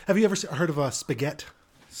 Have you ever heard of spaghetti?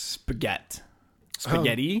 Spaghetti?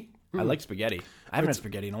 I like spaghetti. I haven't had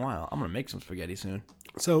spaghetti in a while. I'm gonna make some spaghetti soon.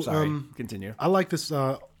 So, sorry. Continue. I like this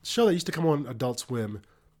show that used to come on Adult Swim.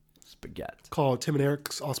 Spaghetti. Called Tim and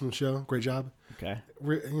Eric's Awesome Show. Great job. Okay.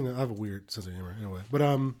 I have a weird sense of humor anyway. But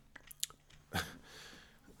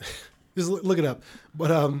just look it up. But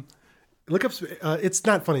look up. It's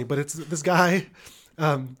not funny, but it's this guy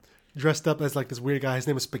dressed up as like this weird guy. His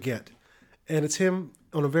name is Spaghetti, and it's him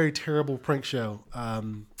on a very terrible prank show.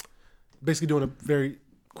 Basically doing a very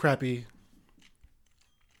crappy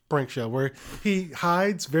prank show where he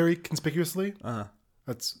hides very conspicuously.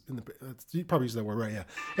 You probably use that word, right? Yeah.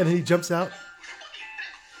 And then he jumps out.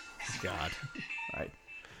 God. Right.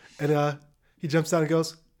 And he jumps out and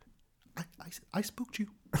goes, I spooked you.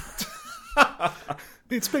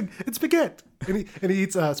 It's spaghetti. And he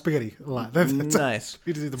eats spaghetti a lot. That's nice.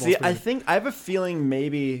 See, I think I have a feeling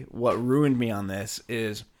maybe what ruined me on this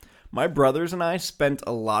is my brothers and I spent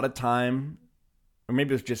a lot of time, or maybe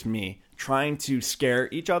it was just me, trying to scare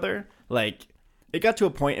each other. Like, it got to a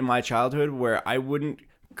point in my childhood where I wouldn't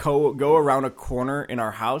go around a corner in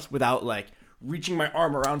our house without like reaching my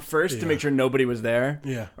arm around first to make sure nobody was there.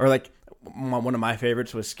 Yeah. Or like one of my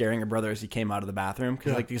favorites was scaring a brother as he came out of the bathroom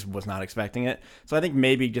because like he just was not expecting it. So I think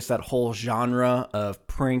maybe just that whole genre of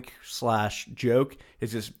prank / joke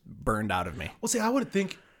is just burned out of me. Well, see, I would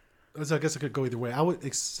think. So I guess I could go either way. I would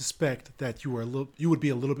suspect that you would be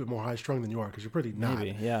a little bit more high strung than you are because you're pretty not.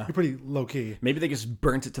 Maybe, yeah. You're pretty low key. Maybe they just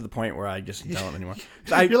burnt it to the point where I just don't anymore.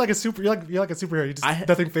 You're like a superhero. You just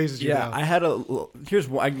nothing phases you. Yeah, now. I had here's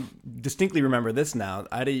what I distinctly remember this now.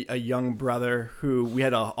 I had a young brother who we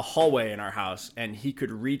had a hallway in our house, and he could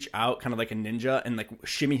reach out kind of like a ninja and like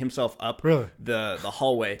shimmy himself up the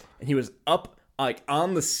hallway, and he was up like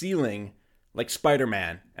on the ceiling like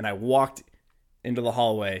Spider-Man, and I walked into the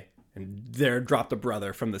hallway. And there dropped a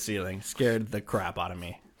brother from the ceiling. Scared the crap out of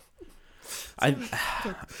me. I'm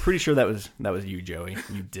pretty sure that was you, Joey.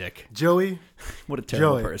 You dick. Joey. What a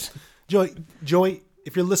terrible person. Joey,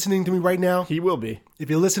 if you're listening to me right now. He will be. If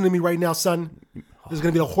you're listening to me right now, son, there's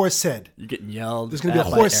going to be a horse head. You're getting yelled. There's going to be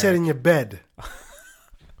a horse head in your bed.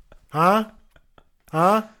 Huh?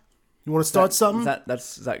 You want to start something?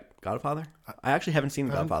 Is that Godfather? I actually haven't seen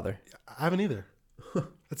Godfather. I haven't either.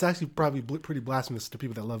 It's actually probably pretty blasphemous to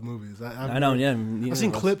people that love movies. I know, yeah. I've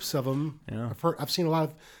seen clips of them. Yeah. I've seen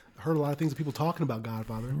heard a lot of things of people talking about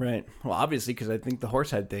Godfather. Right. Well, obviously, because I think the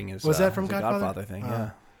horsehead thing is that from Godfather thing.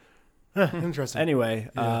 Interesting. Anyway,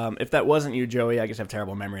 if that wasn't you, Joey, I just have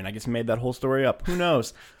terrible memory, and I just made that whole story up. Who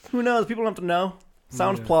knows? People don't have to know.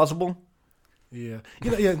 Sounds plausible. Yeah.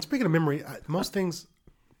 And speaking of memory, most things,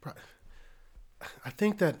 I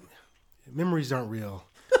think that memories aren't real.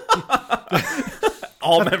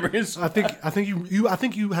 All memories. I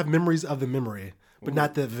think you have memories of the memory, but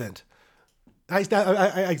not the event. I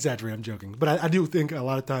exaggerate. I'm joking, but I do think a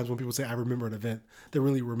lot of times when people say I remember an event, they're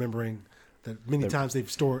really remembering that many times they've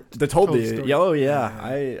told the oh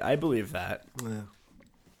yeah, I believe that. Yeah.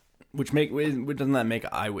 Which doesn't that make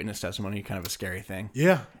eyewitness testimony kind of a scary thing?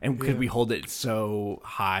 Yeah. And could we hold it so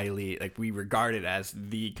highly, like we regard it as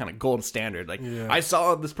the kind of gold standard? Like I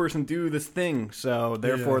saw this person do this thing, so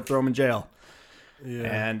therefore throw them in jail. Yeah.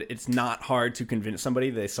 And it's not hard to convince somebody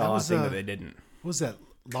they saw a thing that they didn't. What was that?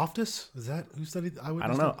 Loftus? Is that who studied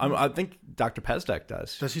eyewitness? I don't know. I think Dr. Pezdek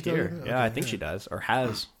does. Does she do that? Okay, yeah, I think she does, or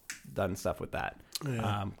has done stuff with that.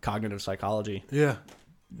 Yeah. Cognitive psychology. Yeah.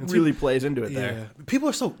 Really plays into it there. People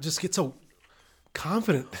are just get so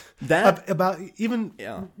confident that about even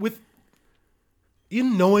with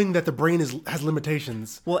even knowing that the brain has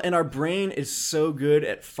limitations. Well, and our brain is so good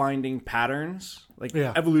at finding patterns. Like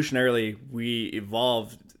evolutionarily, we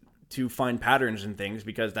evolved to find patterns in things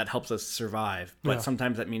because that helps us survive. But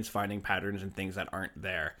sometimes that means finding patterns in things that aren't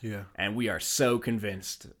there. Yeah. And we are so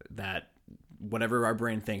convinced that whatever our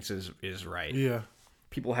brain thinks is right. Yeah.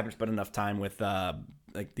 People haven't spent enough time with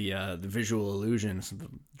like the visual illusions, the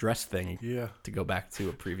dress thing. Yeah. To go back to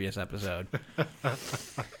a previous episode.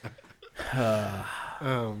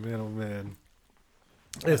 Oh man.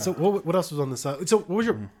 Yeah. So what else was on the side? So what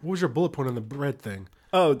was your bullet point on the bread thing?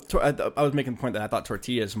 Oh, I was making the point that I thought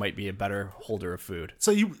tortillas might be a better holder of food.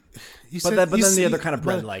 So you said, but then the other kind of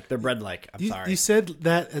bread-like. They're bread-like. I'm sorry. You said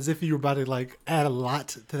that as if you were about to like add a lot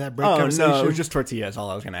to that bread conversation. No, it was just tortillas. All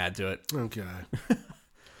I was going to add to it. Okay.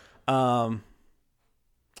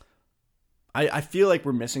 I feel like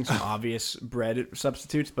we're missing some obvious bread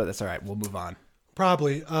substitutes, but that's all right. We'll move on.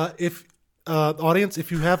 Probably. If audience,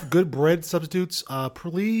 if you have good bread substitutes,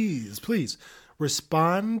 please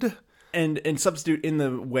respond. And substitute in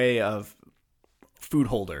the way of food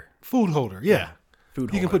holder. Food holder, yeah. Food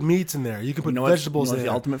holder. You can put meats in there. You can put vegetables in there.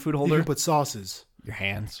 The ultimate food holder? You can put sauces. Your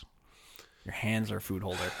hands. Your hands are a food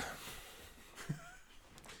holder.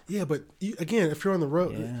 Yeah, but again, if you're on the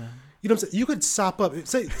road, you know what I'm saying? You could sop up.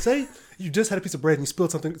 Say you just had a piece of bread and you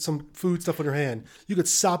spilled some food stuff on your hand. You could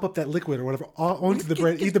sop up that liquid or whatever onto the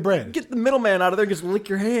bread. Eat the bread. Get the middleman out of there and just lick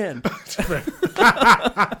your hand.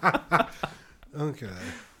 Okay.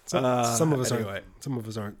 Some of us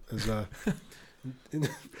aren't as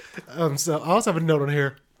so I also have a note on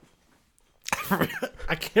here.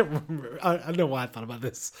 I can't remember. I know why I thought about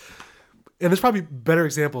this. And there's probably better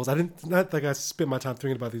examples. Not like I spent my time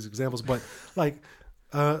thinking about these examples, but like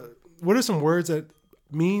what are some words that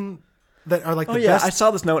are like the best? I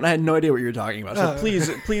saw this note and I had no idea what you were talking about. So please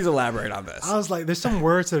elaborate on this. I was like, there's some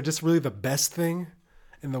words that are just really the best thing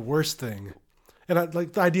and the worst thing. And I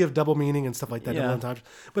like the idea of double meaning and stuff like that. Yeah.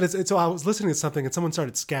 But it's so I was listening to something and someone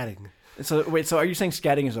started scatting. So wait, so are you saying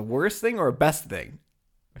scatting is a worst thing or a best thing?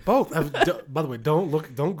 Both. By the way, don't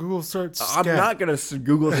Google search scat. I'm not going to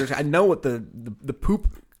Google search. I know what the poop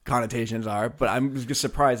connotations are, but I'm just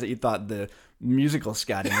surprised that you thought the musical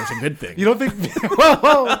scatting was a good thing. You don't think?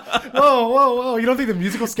 Whoa! You don't think the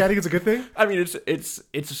musical scatting is a good thing? I mean, it's.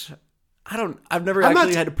 I've never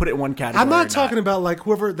had to put it in one category. I'm not talking about like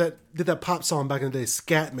whoever that did that pop song back in the day,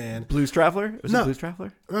 Scat Man. Blues Traveler? Was it Blues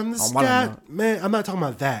Traveler? The Scat Man. I'm not talking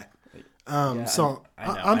about that song.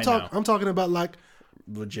 I'm talking about like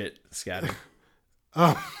legit scatting.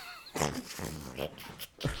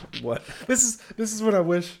 What? This is what I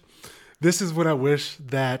wish. This is what I wish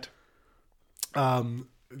that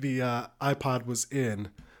the iPod was in,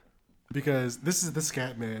 because this is the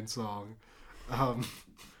Scat Man song.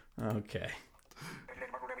 Okay.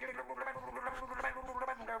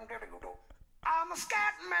 I'm a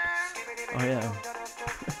scat man. Oh yeah.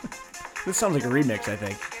 This sounds like a remix, I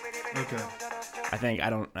think. Okay. I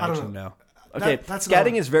don't actually know. Okay,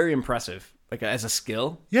 scatting is very impressive. Like as a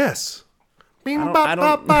skill. Yes. That's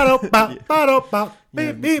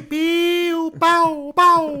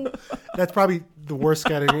probably the worst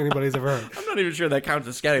scatting anybody's ever heard. I'm not even sure that counts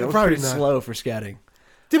as scatting. That was pretty slow for scatting.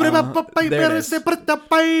 There it is. That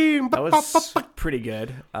was pretty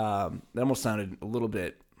good. That almost sounded a little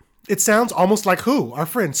bit. It sounds almost like who? Our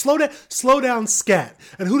friend. Slow down, scat.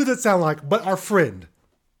 And who does it sound like but our friend?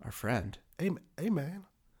 Our friend. Hey man.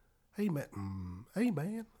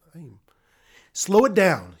 Slow it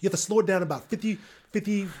down. You have to slow it down about 50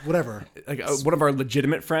 whatever. Like one of our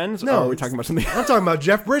legitimate friends? No. Or are we talking about something? I'm talking about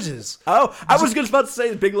Jeff Bridges. Oh, I was just about to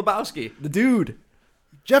say the Big Lebowski. The dude.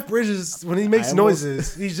 Jeff Bridges, when he makes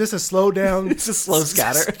noises, he's just a slow down. It's a slow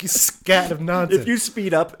scatter. Scat of nonsense. If you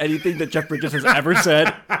speed up anything that Jeff Bridges has ever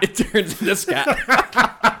said, it turns into scat.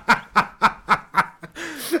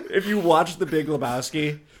 If you watch The Big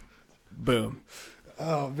Lebowski, boom.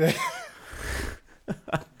 Oh, man.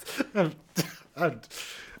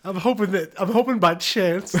 I'm hoping by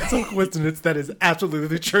chance, some coincidence, that is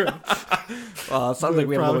absolutely true. Well, it sounds like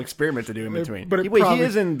we have a little experiment to do in between. but it Wait, probably- he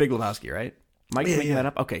is in Big Lebowski, right? Mike's Yeah, making yeah. that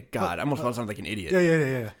up? Okay, God. I almost sound like an idiot.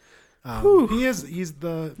 Yeah. He's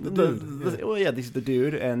the dude. Well, yeah, he's the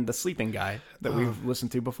dude and the sleeping guy that we've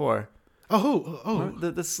listened to before.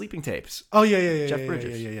 The sleeping tapes. Oh yeah. Jeff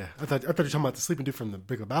Bridges. Yeah. I thought you were talking about the sleeping dude from the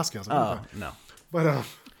Big Lebowski. I was like, Oh, okay. no. But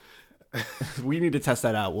We need to test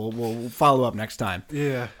that out. We'll follow up next time.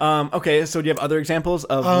 yeah. Okay, so do you have other examples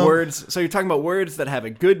of words? So you're talking about words that have a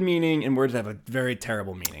good meaning and words that have a very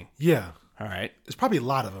terrible meaning. Yeah. All right. There's probably a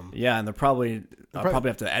lot of them. Yeah, and I'll probably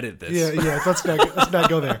have to edit this. Yeah. Let's not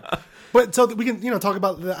go there. But so that we can talk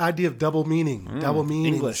about the idea of double meaning, double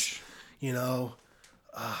meanings. English.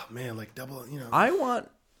 Like double.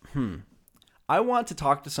 I want to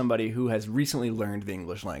talk to somebody who has recently learned the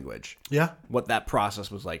English language. Yeah. What that process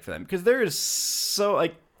was like for them, because there is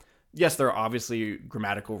yes, there are obviously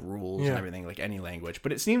grammatical rules Yeah. and everything like any language,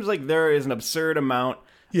 but it seems like there is an absurd amount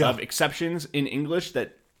Yeah. of exceptions in English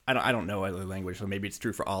that I don't know other language, so maybe it's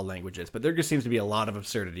true for all languages, but there just seems to be a lot of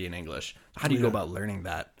absurdity in English. How do you go about learning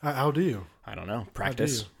that? How do you? I don't know.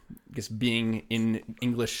 Practice. Just being in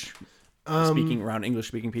English, speaking around English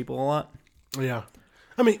speaking people a lot. Yeah.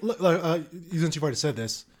 I mean, since you've already said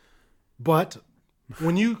this, but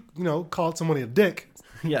when you called somebody a dick,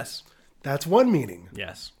 Yes. that's one meaning.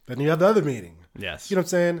 Yes. Then you have the other meaning. Yes. You know what I'm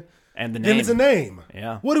saying? And the Then name. it's a name.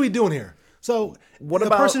 Yeah. What are we doing here? So What a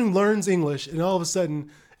about- person who learns English and all of a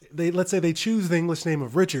sudden let's say they choose the English name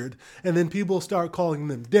of Richard, and then people start calling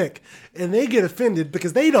them Dick, and they get offended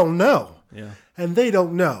because they don't know. Yeah. And they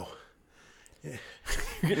don't know. You're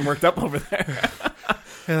getting worked up over there.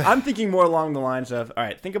 I'm thinking more along the lines of, all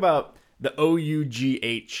right, think about the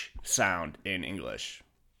O-U-G-H sound in English.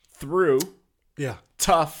 Through, Yeah.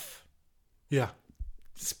 tough, Yeah.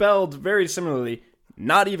 spelled very similarly,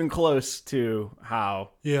 not even close to how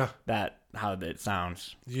Yeah. it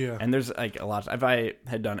sounds. Yeah. And there's like a lot. If I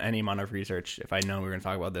had done any amount of research, if I know we were going to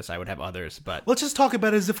talk about this, I would have others. But Let's just talk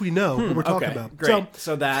about it as if we know what we're talking okay, about. great.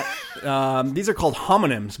 So that these are called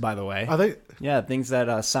homonyms, by the way. Are they Yeah, things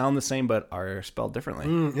that sound the same but are spelled differently.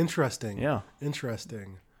 interesting? Yeah.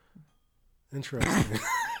 Interesting.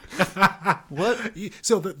 What?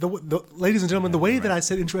 So the ladies and gentlemen, the way that I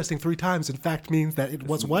said interesting 3 times, in fact, means that it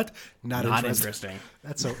was what? Not Not interesting. interesting.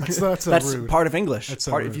 That's so That's rude. part of English. That's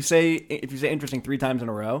so Part, rude. if you say interesting 3 times in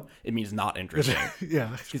a row, it means not interesting.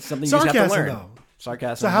 Yeah. It's something you just have to Sarcasm, learn. though.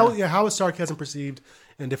 Sarcasm. So how is sarcasm perceived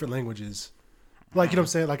in different languages? Like, you know what I'm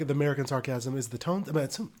saying? Like the American sarcasm, is the tone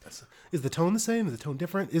is the tone the same? Is the tone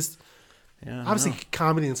different? Yeah, I don't Obviously know.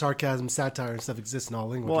 comedy and sarcasm, satire and stuff exists in all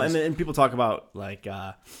languages. Well, and people talk about like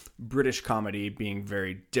British comedy being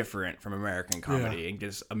very different from American comedy, and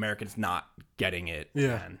just Americans not getting it.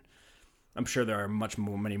 Yeah. And I'm sure there are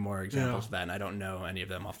many more examples of that, and I don't know any of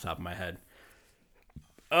them off the top of my head.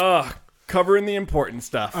 Covering the important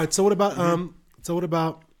stuff. All right, so what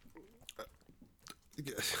about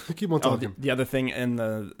keep on talking. The other thing in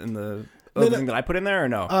the other thing that I put in there, or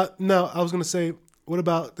no? No, I was going to say, what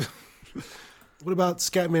about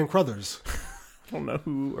Scatman Crothers? I don't know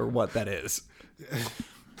who or what that is.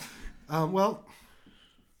 Well,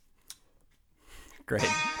 Great.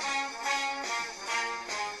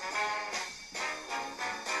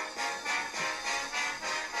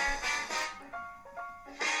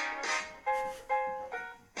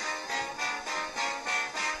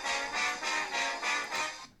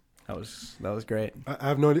 That was great. I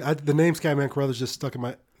have no idea. The name Scatman Crothers just stuck in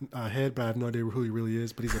my head, but I have no idea who he really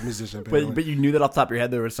is. But he's a musician. Apparently. But you knew that off the top of your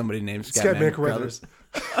head there was somebody named Scatman Crothers.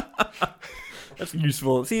 That's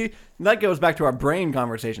useful. See, that goes back to our brain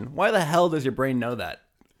conversation. Why the hell does your brain know that?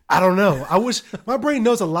 I don't know. I wish my brain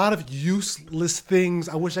knows a lot of useless things.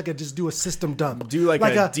 I wish I could just do a system dump. Do like a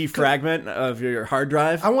defragment of your hard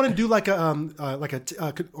drive. I want to do like a on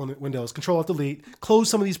Windows Control Alt Delete, close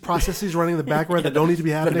some of these processes running in the background that don't need to be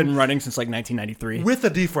that have happening been running since like 1993. with a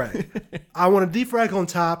defrag. I want a defrag on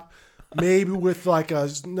top, maybe with like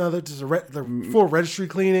the full registry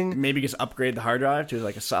cleaning. Maybe just upgrade the hard drive to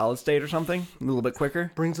like a solid state or something, a little bit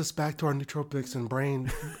quicker. Brings us back to our nootropics and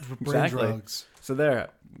brain Exactly. drugs. So there,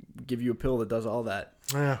 give you a pill that does all that.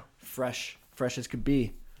 Yeah. Fresh as could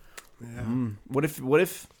be. Yeah. What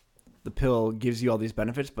if the pill gives you all these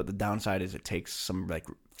benefits, but the downside is it takes some like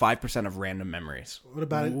 5% of random memories? What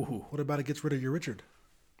about it? What about it gets rid of your Richard?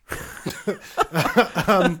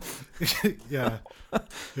 Yeah.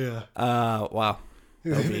 Wow.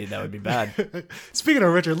 That would be bad. Speaking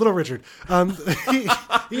of Richard, little Richard,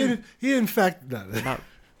 he in fact. No.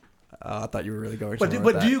 I thought you were really going. But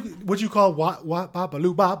somewhere with do that. would you call what bop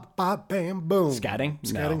baloo bop bop bam boom Scatting?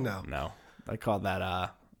 Scatting? No. No. I call that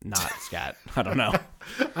not scat. I don't know.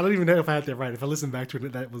 I don't even know if I had that right. If I listened back to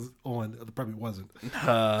it, that was on. It probably wasn't.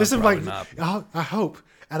 This is probably like, not. I hope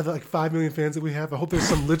out of the 5 million fans that we have, I hope there's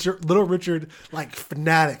some Little Richard like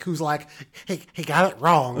fanatic who's like, hey, he got it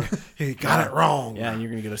wrong. He got it wrong. Yeah, and you're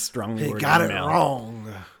gonna get a strongly He worded got it email.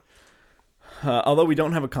 wrong. Although we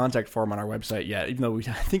don't have a contact form on our website yet, even though I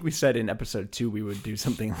think we said in episode 2 we would do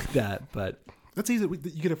something like that, but That's easy. You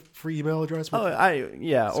get a free email address. or I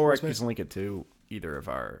Squarespace? can just link it to either of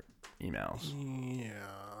our emails Yeah.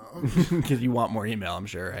 because you want more email, I'm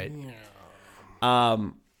sure, right? Yeah.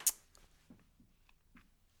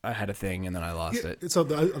 I had a thing and then I lost it. So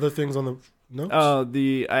the other things on the notes?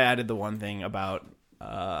 I added the one thing about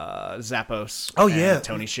Zappos. Oh, and yeah.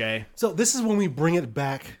 Tony Hsieh, So this is when we bring it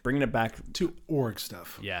back bringing it back. to org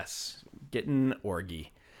stuff. Yes, getting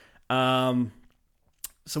orgy.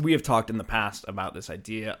 So we have talked in the past about this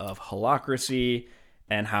idea of holacracy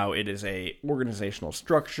and how it is a organizational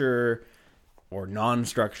structure or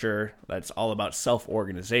non-structure that's all about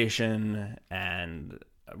self-organization and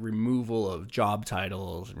removal of job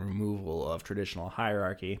titles and removal of traditional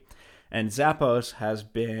hierarchy. And Zappos has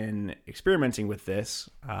been experimenting with this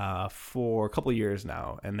for a couple of years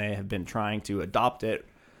now, and they have been trying to adopt it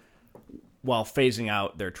while phasing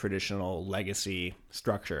out their traditional legacy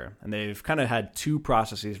structure. And they've kind of had two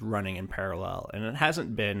processes running in parallel, and it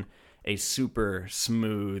hasn't been a super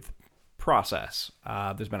smooth process.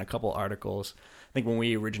 There's been a couple articles. I think when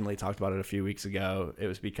we originally talked about it a few weeks ago, it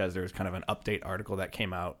was because there was kind of an update article that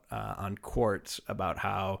came out on Quartz about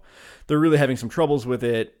how they're really having some troubles with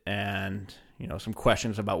it and, some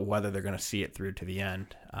questions about whether they're going to see it through to the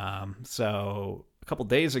end. So a couple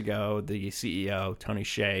days ago, the CEO, Tony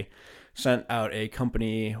Hsieh, sent out a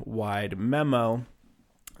company-wide memo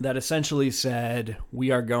that essentially said,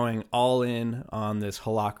 we are going all in on this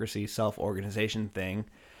holacracy self-organization thing.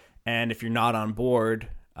 And if you're not on board,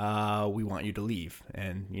 we want you to leave.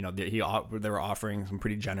 And, they were offering some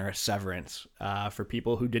pretty generous severance for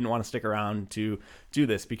people who didn't want to stick around to do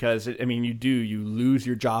this. Because, you lose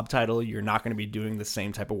your job title. You're not going to be doing the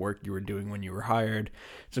same type of work you were doing when you were hired.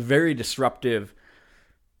 It's a very disruptive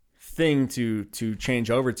thing to change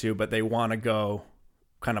over to, but they want to go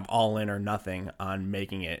kind of all in or nothing on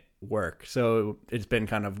making it work. So it's been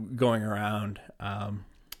kind of going around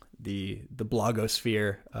the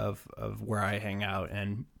blogosphere of where I hang out,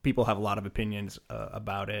 and people have a lot of opinions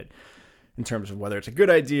about it in terms of whether it's a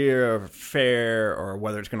good idea or fair, or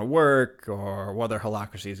whether it's going to work, or whether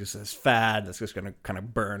holacracy is just this fad that's just going to kind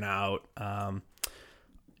of burn out.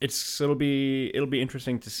 It'll be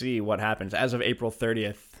interesting to see what happens. As of April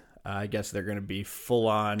 30th, I guess they're going to be full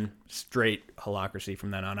on straight holacracy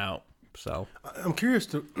from then on out. So I'm curious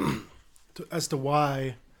as to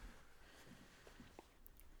why.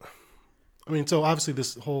 So obviously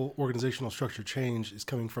this whole organizational structure change is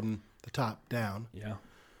coming from the top down. Yeah.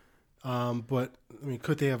 But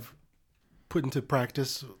could they have put into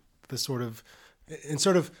practice this sort of,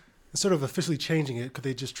 instead of officially changing it, could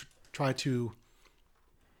they just try to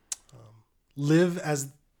live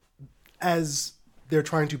as they're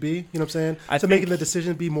trying to be? You know what I'm saying? Making the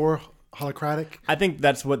decision be more holacratic. I think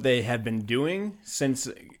that's what they have been doing since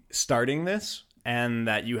starting this. And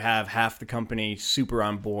that you have half the company super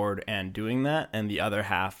on board and doing that, and the other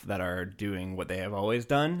half that are doing what they have always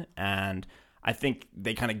done. And I think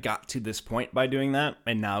they kind of got to this point by doing that,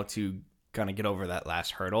 and now to kind of get over that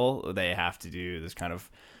last hurdle, they have to do this kind of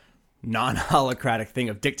non-holacratic thing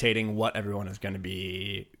of dictating what everyone is going to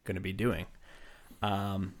be doing.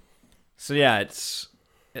 So yeah,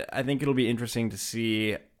 I think it'll be interesting to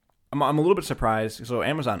see. I'm a little bit surprised. So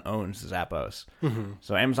Amazon owns Zappos. Mm-hmm.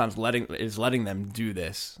 So Amazon's letting them do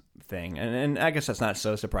this thing. And I guess that's not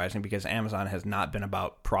so surprising because Amazon has not been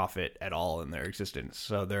about profit at all in their existence.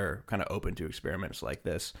 So they're kind of open to experiments like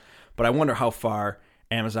this. But I wonder how far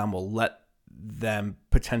Amazon will let them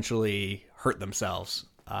potentially hurt themselves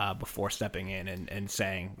before stepping in and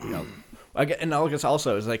saying, and I guess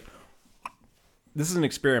also is like, this is an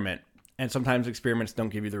experiment. And sometimes experiments don't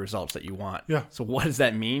give you the results that you want. Yeah. So what does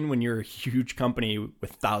that mean when you're a huge company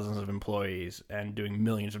with thousands of employees and doing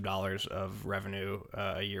millions of dollars of revenue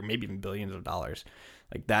a year, maybe even billions of dollars?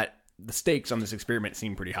 Like that, the stakes on this experiment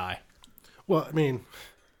seem pretty high. Well,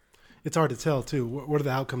 it's hard to tell too. What are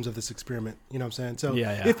the outcomes of this experiment? You know what I'm saying? So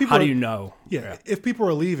yeah. If people How do you know? Yeah. If people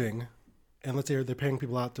are leaving, and let's say they're paying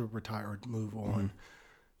people out to retire or move on,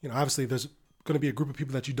 obviously there's going to be a group of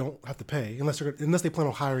people that you don't have to pay unless they plan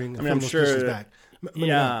on hiring. I'm sure. Back.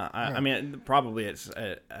 Probably it's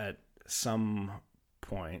at some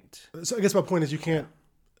point. So I guess my point is you can't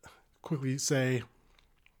quickly say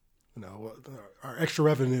our extra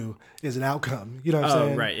revenue is an outcome. You know what I'm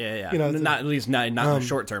saying? Right, yeah. You know, not at least not in the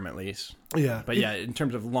short term, at least. Yeah, But yeah, in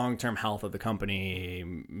terms of long term health of the company,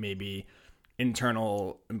 maybe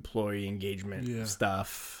internal employee engagement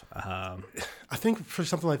stuff. I think for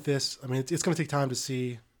something like this, I mean, it's going to take time to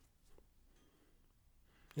see,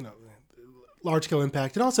 large scale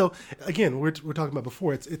impact, and also, again, we're talking about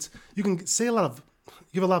before. It's you can say you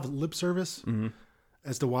have a lot of lip service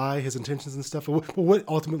as to why his intentions and stuff. But what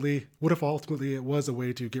if ultimately it was a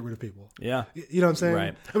way to get rid of people? Yeah, you know what I'm saying?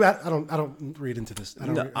 Right. I mean, I don't read into this.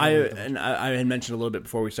 I had mentioned a little bit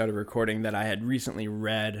before we started recording that I had recently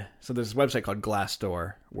read. So there's a website called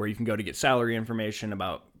Glassdoor where you can go to get salary information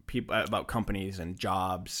about people, about companies and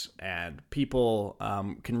jobs, and people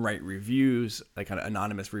can write reviews, like kind of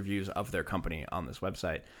anonymous reviews of their company on this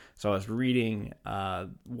website. So I was reading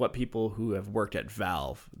what people who have worked at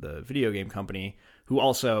Valve, the video game company, who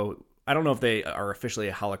also, I don't know if they are officially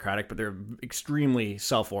a holacratic, but they're extremely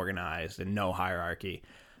self-organized and no hierarchy.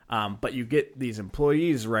 But you get these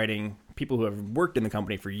employees writing, people who have worked in the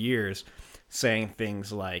company for years, saying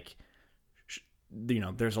things like,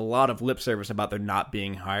 there's a lot of lip service about there not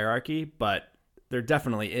being hierarchy, but there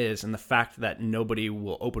definitely is. And the fact that nobody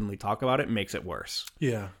will openly talk about it makes it worse.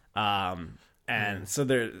 Yeah.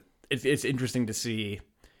 So it's interesting to see.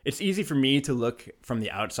 It's easy for me to look from the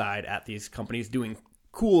outside at these companies doing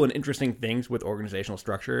cool and interesting things with organizational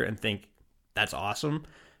structure and think that's awesome.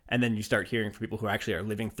 And then you start hearing from people who actually are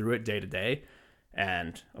living through it day to day.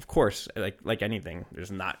 And of course, like anything,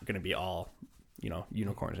 there's not going to be all,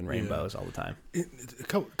 unicorns and rainbows all the time. A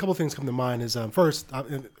couple of things come to mind is, first,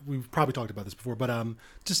 we've probably talked about this before, but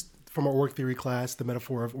just from our org theory class, the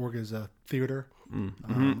metaphor of org as a theater.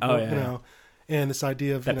 And this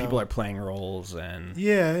idea of that people are playing roles and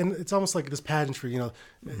and it's almost like this pageantry.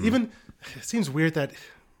 Even it seems weird that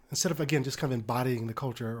instead of again just kind of embodying the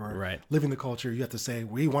culture or living the culture, you have to say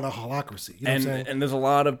we want a holacracy. You know what I'm saying? And there's a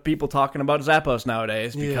lot of people talking about Zappos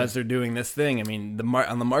nowadays because they're doing this thing. I mean,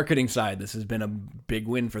 on the marketing side, this has been a big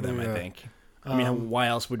win for them. I think. I mean, why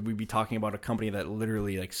else would we be talking about a company that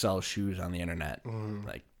literally sells shoes on the internet?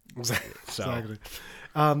 Exactly.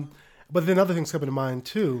 But then other things come to mind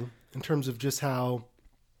too, in terms of just how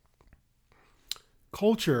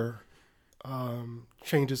culture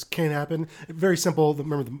changes can happen. Very simple.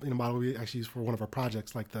 Remember the model we actually used for one of our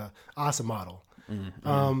projects, like the ASA model.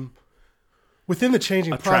 Within the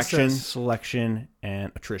changing attraction, process, selection,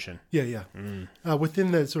 and attrition.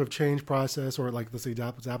 Within the sort of change process, or like let's say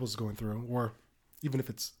Zappos is going through, or even if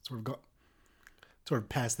it's sort of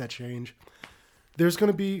past that change, there's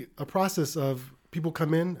going to be a process of people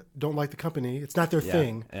come in, don't like the company. It's not their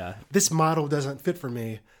thing. Yeah. This model doesn't fit for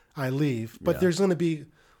me. I leave. But there's going to be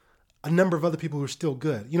a number of other people who are still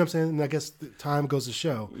good. You know what I'm saying? And I guess the time goes to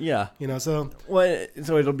show. Yeah. So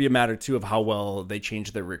it'll be a matter too of how well they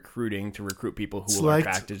change their recruiting to recruit people who are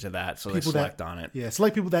attracted to that. So they select on it. Yeah.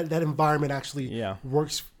 Select people that environment actually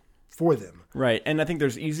works for them. Right. And I think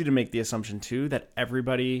there's easy to make the assumption too that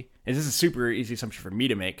everybody, and this is a super easy assumption for me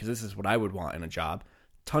to make because this is what I would want in a job.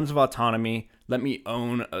 Tons of autonomy. Let me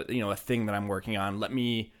own a thing that I'm working on. Let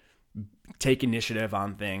me take initiative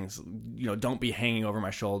on things. Don't be hanging over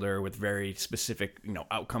my shoulder with very specific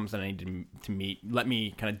outcomes that I need to meet. Let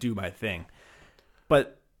me kind of do my thing.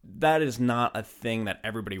 But that is not a thing that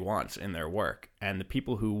everybody wants in their work. And the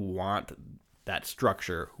people who want that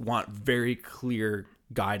structure, want very clear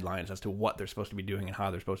guidelines as to what they're supposed to be doing and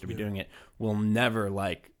how they're supposed to be doing it, will never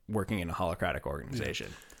like working in a holacratic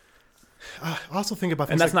organization. I also think about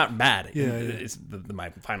things, and that's not bad. It's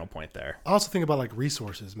my final point there. I also think about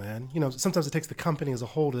resources, man. Sometimes it takes the company as a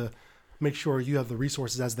whole to make sure you have the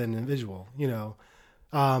resources as an individual.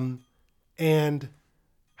 And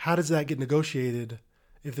how does that get negotiated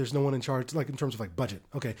if there's no one in charge? Like in terms of budget.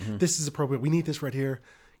 Okay, this is appropriate. We need this right here.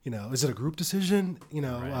 Is it a group decision?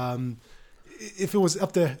 If it was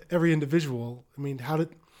up to every individual, I mean, how did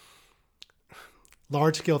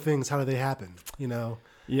large scale things? How do they happen?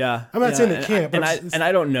 Yeah, I'm not saying it can't, but and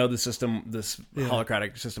I don't know the system, this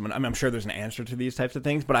holacratic system, and I'm sure there's an answer to these types of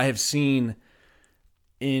things. But I have seen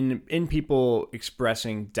in people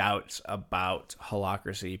expressing doubts about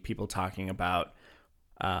holacracy, people talking about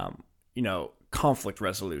conflict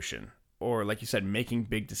resolution, or like you said, making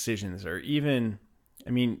big decisions, or even,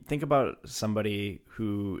 think about somebody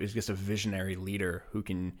who is just a visionary leader who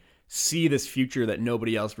can see this future that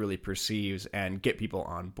nobody else really perceives and get people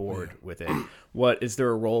on board with it. Is there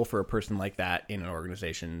a role for a person like that in an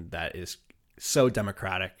organization that is so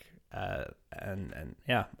democratic? And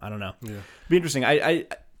I don't know. Yeah. Be interesting.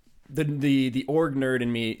 The org nerd in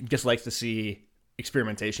me just likes to see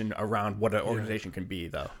experimentation around what an organization can be,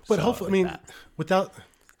 though. But hopefully, without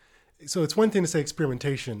So it's one thing to say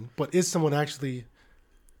experimentation, but is someone actually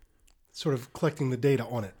sort of collecting the data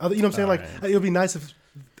on it? You know what I'm saying? Like, it would be nice if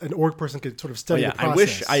an org person could sort of study the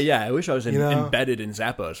process. I wish I was You know? embedded in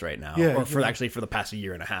Zappos right now, Yeah, or for yeah. actually for the past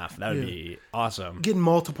year and a half. That would be awesome. Getting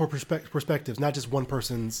multiple perspectives, not just one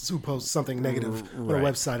person's who posts something negative on a Right.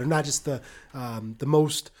 website, or not just the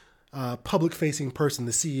most public-facing person,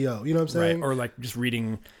 the CEO. You know what I'm saying? Right, or like just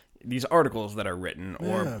reading these articles that are written,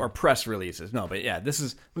 Yeah. or press releases. No, but yeah, this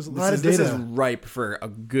is There's a lot of this is data. ripe for a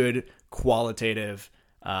good qualitative,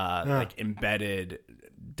 like embedded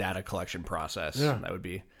data collection process. Yeah. That would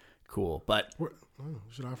be cool. But We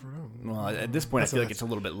should offer it out. well, at this point, I feel like it's a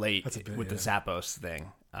little bit late that's a bit, with the yeah. Zappos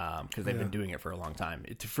thing, because they've been doing it for a long time.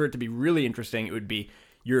 For it to be really interesting, it would be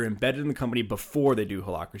you're embedded in the company before they do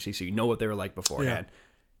Holacracy, so you know what they were like beforehand.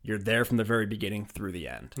 You're there from the very beginning through the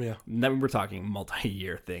end. Yeah. And then we're talking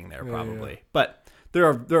multi-year thing there, probably. But there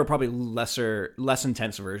are probably less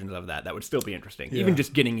intense versions of that would still be interesting. Yeah. Even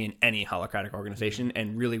just getting in any holacratic organization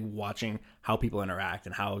and really watching how people interact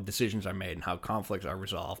and how decisions are made and how conflicts are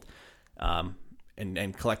resolved.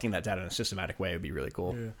 And collecting that data in a systematic way would be really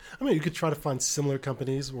cool. Yeah. I mean, you could try to find similar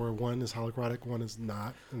companies where one is holacratic, one is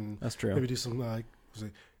not. And That's true. Maybe do some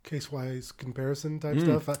case-wise comparison type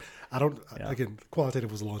stuff. I don't. Again,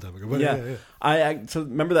 qualitative was a long time ago. But yeah. So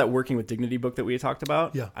remember that Working with Dignity book that we had talked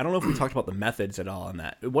about? Yeah. I don't know if we talked about the methods at all on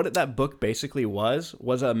that. What that book basically was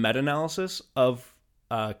a meta-analysis of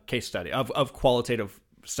case study of qualitative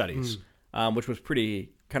studies, which was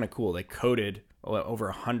pretty kind of cool. They coded over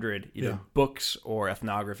 100 either books or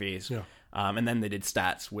ethnographies. Yeah. And then they did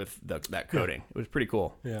stats with that coding. It was pretty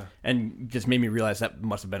cool. Yeah. And just made me realize that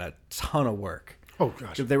must have been a ton of work. Oh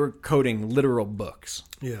gosh. They were coding literal books.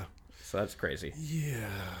 Yeah. So that's crazy. Yeah.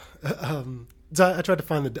 So I tried to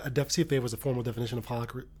find see if there was a formal definition of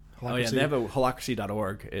holacracy. Oh yeah, they have a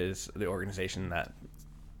holacracy.org is the organization that.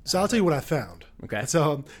 So I'll tell you what I found. Okay.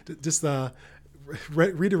 So just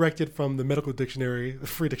redirected from the medical dictionary,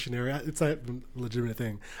 free dictionary. It's not a legitimate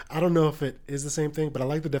thing. I don't know if it is the same thing, but I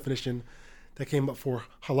like the definition that came up for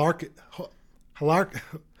holarchy.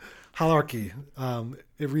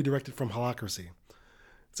 It redirected from holacracy.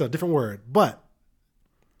 So a different word, but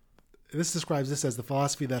this describes this as the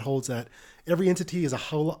philosophy that holds that every entity is a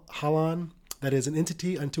holon, that is an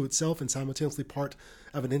entity unto itself and simultaneously part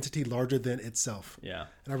of an entity larger than itself. Yeah.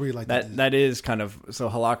 And I really like that. That is kind of, so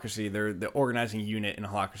holacracy, they're the organizing unit in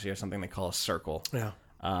holacracy are something they call a circle. Yeah.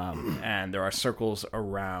 And there are circles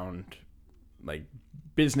around like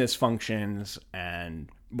business functions and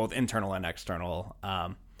both internal and external.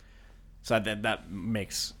 So that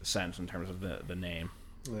makes sense in terms of the name.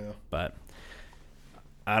 Yeah. But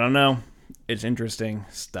I don't know. It's interesting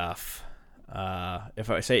stuff.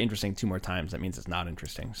 If I say interesting 2 more times, that means it's not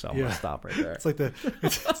interesting. So I'm gonna stop right there.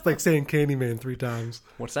 It's like saying Candyman 3 times.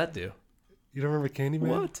 What's that do? You don't remember Candyman?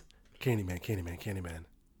 What? Candyman.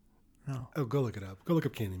 No. Oh, go look it up. Go look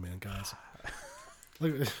up Candyman, guys.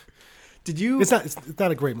 Did you? It's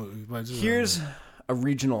not a great movie, but Here's a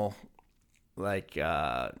regional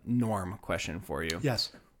norm question for you.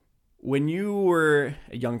 yes. When you were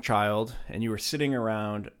a young child and you were sitting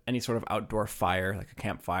around any sort of outdoor fire, like a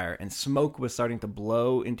campfire, and smoke was starting to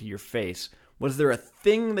blow into your face, was there a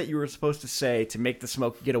thing that you were supposed to say to make the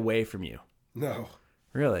smoke get away from you? No.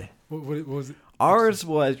 Really? What was it? Ours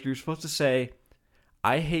was you were supposed to say,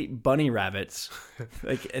 I hate bunny rabbits,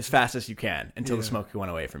 like as fast as you can until the smoke went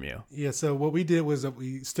away from you. Yeah. So what we did was that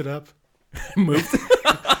we stood up Moved?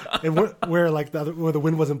 and where the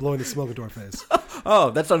wind wasn't blowing the smoke into our face.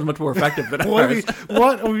 Oh, that sounds much more effective than ours.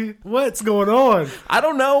 What's going on? I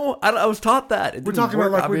don't know. I was taught that. We're talking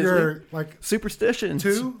about like when you're like superstitions.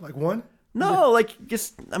 2, like 1. No, like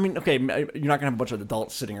just I mean, okay, you're not gonna have a bunch of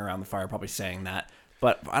adults sitting around the fire probably saying that,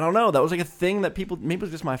 but I don't know. That was like a thing that people. Maybe it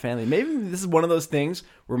was just my family. Maybe this is one of those things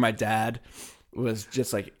where my dad was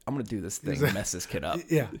just like, I'm gonna do this thing and mess this kid up.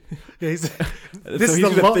 Yeah. This So is he's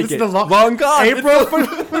the gonna this is think the it, long gone. April.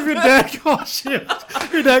 What if your dad called you?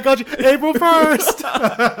 Your dad called you April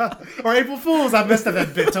 1st or April Fools. I missed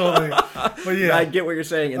that bit totally. But yeah, I get what you're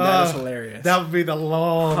saying, and that is hilarious. That would be the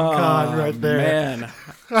long con right there. Man,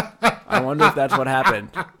 I wonder if that's what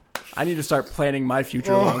happened. I need to start planning my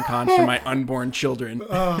future long cons for my unborn children.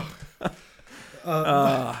 And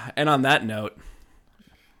on that note,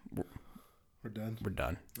 We're done. we're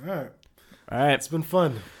done. All right. All right. It's been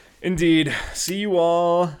fun. Indeed. See you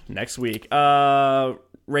all next week.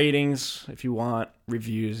 Ratings if you want,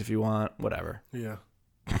 reviews if you want, whatever. Yeah.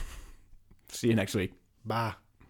 See you next week. Bye.